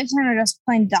songs I turn are just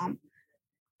plain dumb.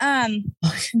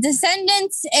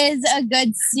 Descendants is a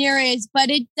good series, but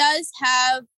it does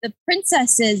have the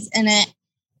princesses in it.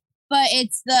 But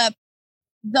it's the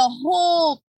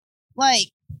whole,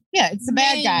 like, Yeah, it's the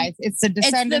bad Main- guys. It's the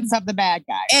descendants of the bad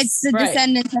guys. it's the Right.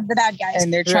 descendants of the bad guys.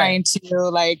 and they're trying to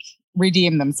like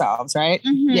redeem themselves, right?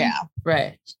 Mhm. Yeah.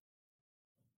 Right.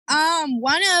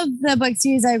 One of the book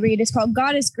series I read is called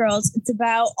Goddess Girls. It's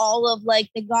about all of like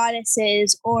the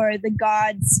goddesses or the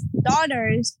gods'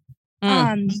 daughters.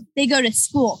 They go to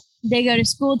school. They go to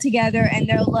school together, and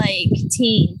they're like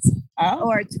teens Oh,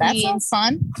 or that tweens. sounds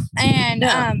fun. And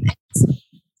Yeah.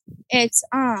 it's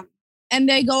and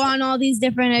they go on all these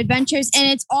different adventures, and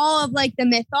it's all of like the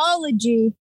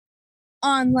mythology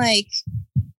on like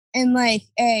in like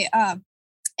a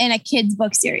in a kids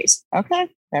book series. Okay,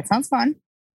 that sounds fun.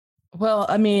 Well,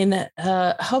 I mean,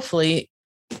 hopefully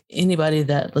anybody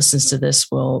that listens to this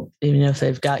will, even if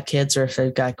they've got kids or if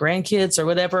they've got grandkids or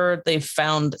whatever, they've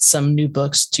found some new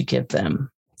books to give them.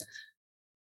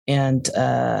 And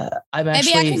I'm Maybe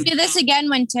actually, I can do this again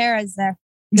when Tara's there.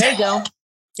 there you go.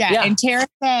 Yeah. Yeah. And Tara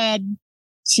said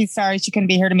she's sorry she couldn't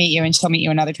be here to meet you, and she'll meet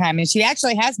you another time. And she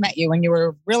actually has met you when you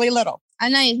were really little. I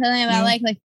know you're telling me about like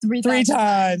three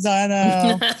times. I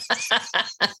know.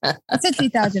 I said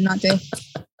 3,000, not 2.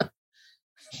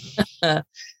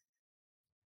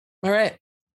 All right.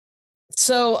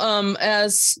 So,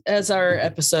 as our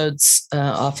episodes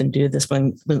often do, this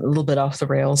one went a little bit off the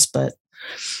rails, but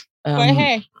But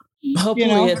hey, hopefully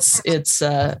you know. it's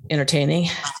entertaining,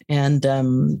 and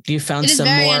you found It is some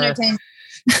very more. entertaining.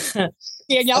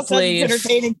 Danielle says Hopefully it's if-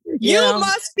 entertaining. You know.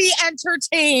 must be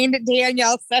entertained.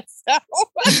 Danielle says so.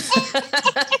 If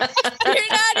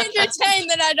you're not entertained,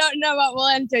 then I don't know what will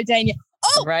entertain you.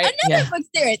 Oh, Right, another yeah. book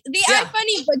series. The Yeah.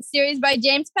 iFunny book series by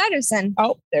James Patterson.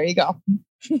 Oh, there you go.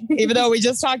 Even though we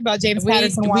just talked about James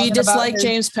Patterson, we whining about dislike his-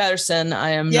 James Patterson.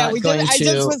 I am Yeah, not we going just. to. I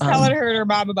just was telling her and her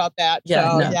mom about that. yeah,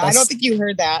 so, no, yeah, I that's- don't think you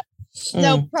heard that.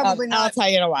 No, probably I'll not. tell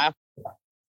you in a while.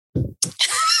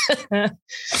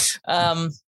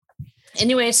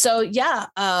 Anyway, so yeah.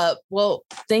 Well,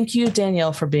 thank you,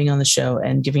 Danielle, for being on the show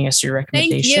and giving us your Thank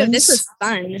recommendations. you. This was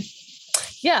fun.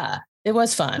 Yeah, it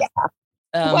was fun. it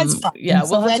was fun. Yeah,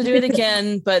 So we'll have to glad do it we could-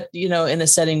 again, but in a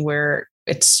setting where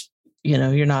it's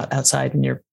you're not outside and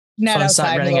your Not phone's not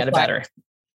outside, running a out of little battery.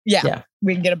 Yeah, Yeah.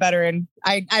 we can get a better. And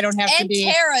I don't have to And be.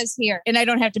 Tara's here. And I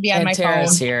don't have to be on And my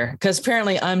Tara's phone. here because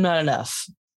apparently I'm not enough.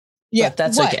 Yeah, but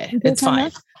that's what? okay. You It's guys on fine.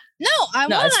 that? No, I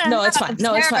No, want it's- to. no, it's fine.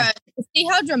 No, it's fine. See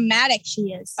how dramatic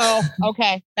she is. Oh,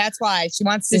 okay. That's why she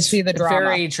wants to It's see the drama.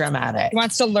 very dramatic. She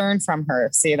wants to learn from her.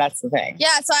 See, that's the thing.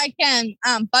 Yeah, so I can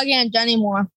bug Aunt Jenny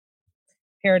more.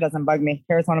 Tara doesn't bug me.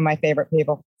 Tara's one of my favorite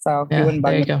people, so Yeah, you wouldn't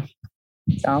there bug you me. go.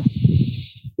 So,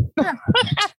 Well,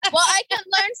 I can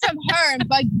learn from her and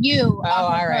bug you. oh,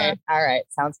 all right,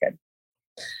 sounds good.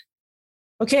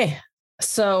 Okay,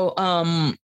 so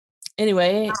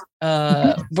anyway, we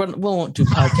won't do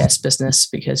podcast business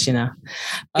because Yeah,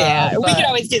 we but- could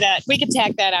always do that. We could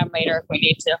tack that on later if we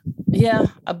need to. yeah,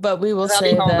 but we will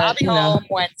say I'll that be home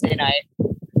Wednesday night.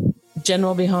 Jen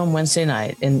will be home Wednesday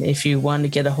night. And if you want to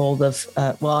get a hold of,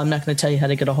 well, I'm not going to tell you how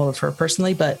to get a hold of her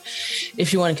personally, but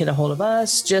if you want to get a hold of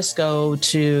us, just search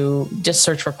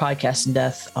for Podcast and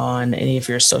Death on any of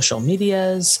your social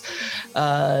medias.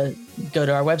 Go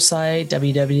to our website,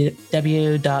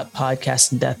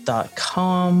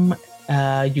 www.podcastanddeath.com.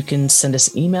 You can send us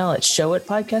an email at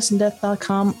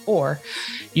show@podcastanddeath.com, or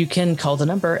you can call the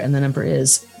number, and the number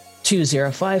is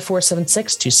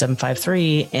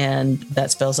 205-476-2753, and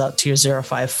that spells out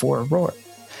 2054 roar.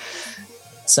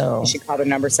 So You should call the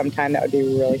number sometime. That would be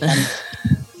really fun.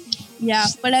 Yeah,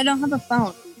 but I don't have a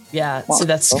phone. yeah, so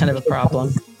that's kind of a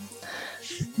problem.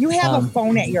 You have a Um,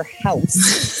 phone at your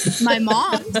house, My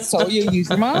mom. so you use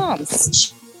your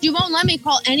mom's. She won't let me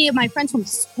call any of my friends from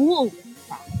school.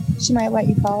 She might let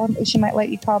you call them. She might let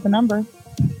you call the number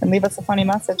and leave us a funny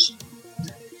message.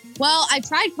 Well, I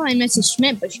tried calling Mrs.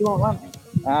 Schmidt, but she won't let me.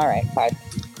 All right, fine.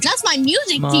 That's my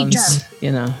music teacher.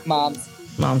 Moms,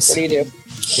 Moms, what do you do?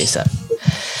 Lisa.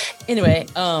 Anyway,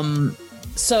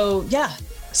 so yeah,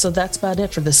 so that's about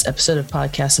it for this episode of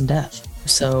Podcast and Death.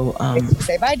 So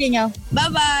Say bye, Danielle.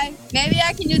 Bye-bye. Maybe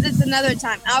I can do this another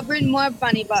time. I'll bring more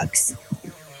funny books.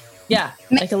 yeah,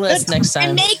 make a list next time.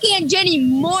 And make Aunt Jenny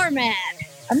more mad.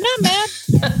 I'm not mad.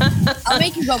 I'll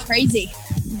make you go crazy.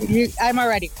 I'm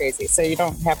already crazy, so you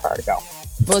don't have far to go.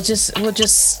 We'll just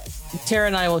Tara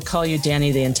and I will call you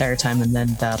Danny the entire time, and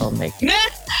then that'll make your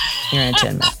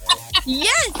enchantment.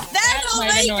 Yes, that'll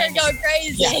might make annoy her me. go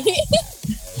crazy.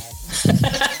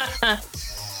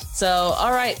 So,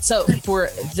 all right. So for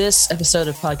this episode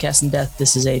of Podcast and Death,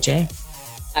 this is AJ.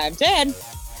 I'm Jen.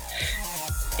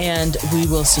 And we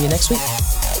will see you next week.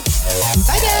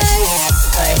 Bye,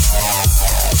 guys. Bye.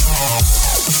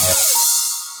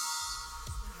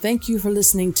 Thank you for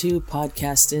listening to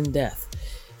Podcast in Death.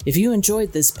 If you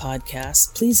enjoyed this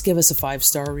podcast, please give us a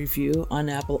 5-star review on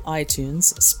Apple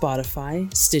iTunes,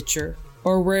 Spotify, Stitcher,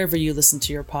 or wherever you listen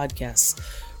to your podcasts.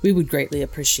 We would greatly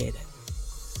appreciate it.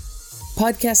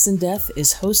 Podcast in Death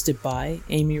is hosted by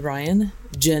Amy Ryan,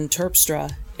 Jen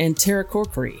Terpstra, and Tara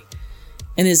Corkery,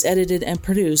 and is edited and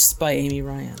produced by Amy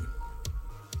Ryan.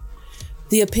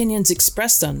 The opinions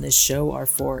expressed on this show are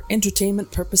for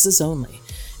entertainment purposes only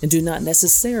and do not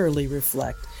necessarily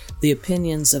reflect the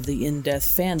opinions of the In Death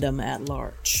fandom at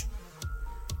large.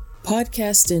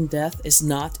 Podcast in Death is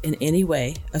not in any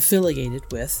way affiliated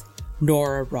with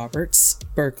Nora Roberts,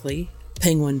 Berkeley,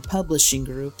 Penguin Publishing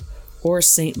Group, or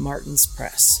St. Martin's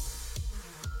Press.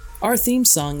 Our theme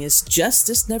song is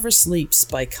Justice Never Sleeps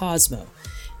by Cosmo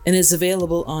and is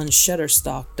available on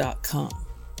Shutterstock.com.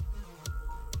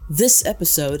 This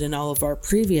episode and all of our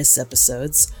previous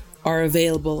episodes are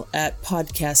available at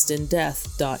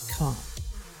podcastindeath.com.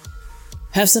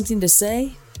 Have something to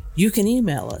say? You can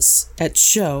email us at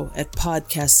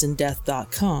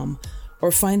show@podcastindeath.com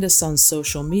or find us on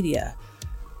social media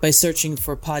by searching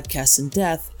for Podcast in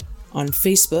Death on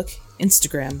Facebook,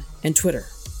 Instagram, and Twitter.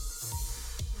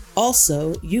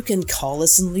 Also, you can call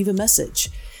us and leave a message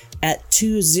at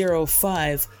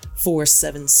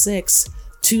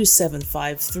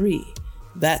 205-476-2753.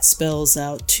 That spells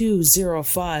out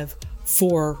 205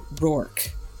 for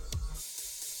Rourke.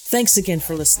 Thanks again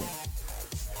for listening.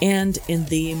 And in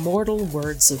the immortal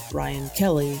words of Brian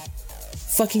Kelly,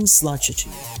 fucking slouch at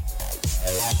you.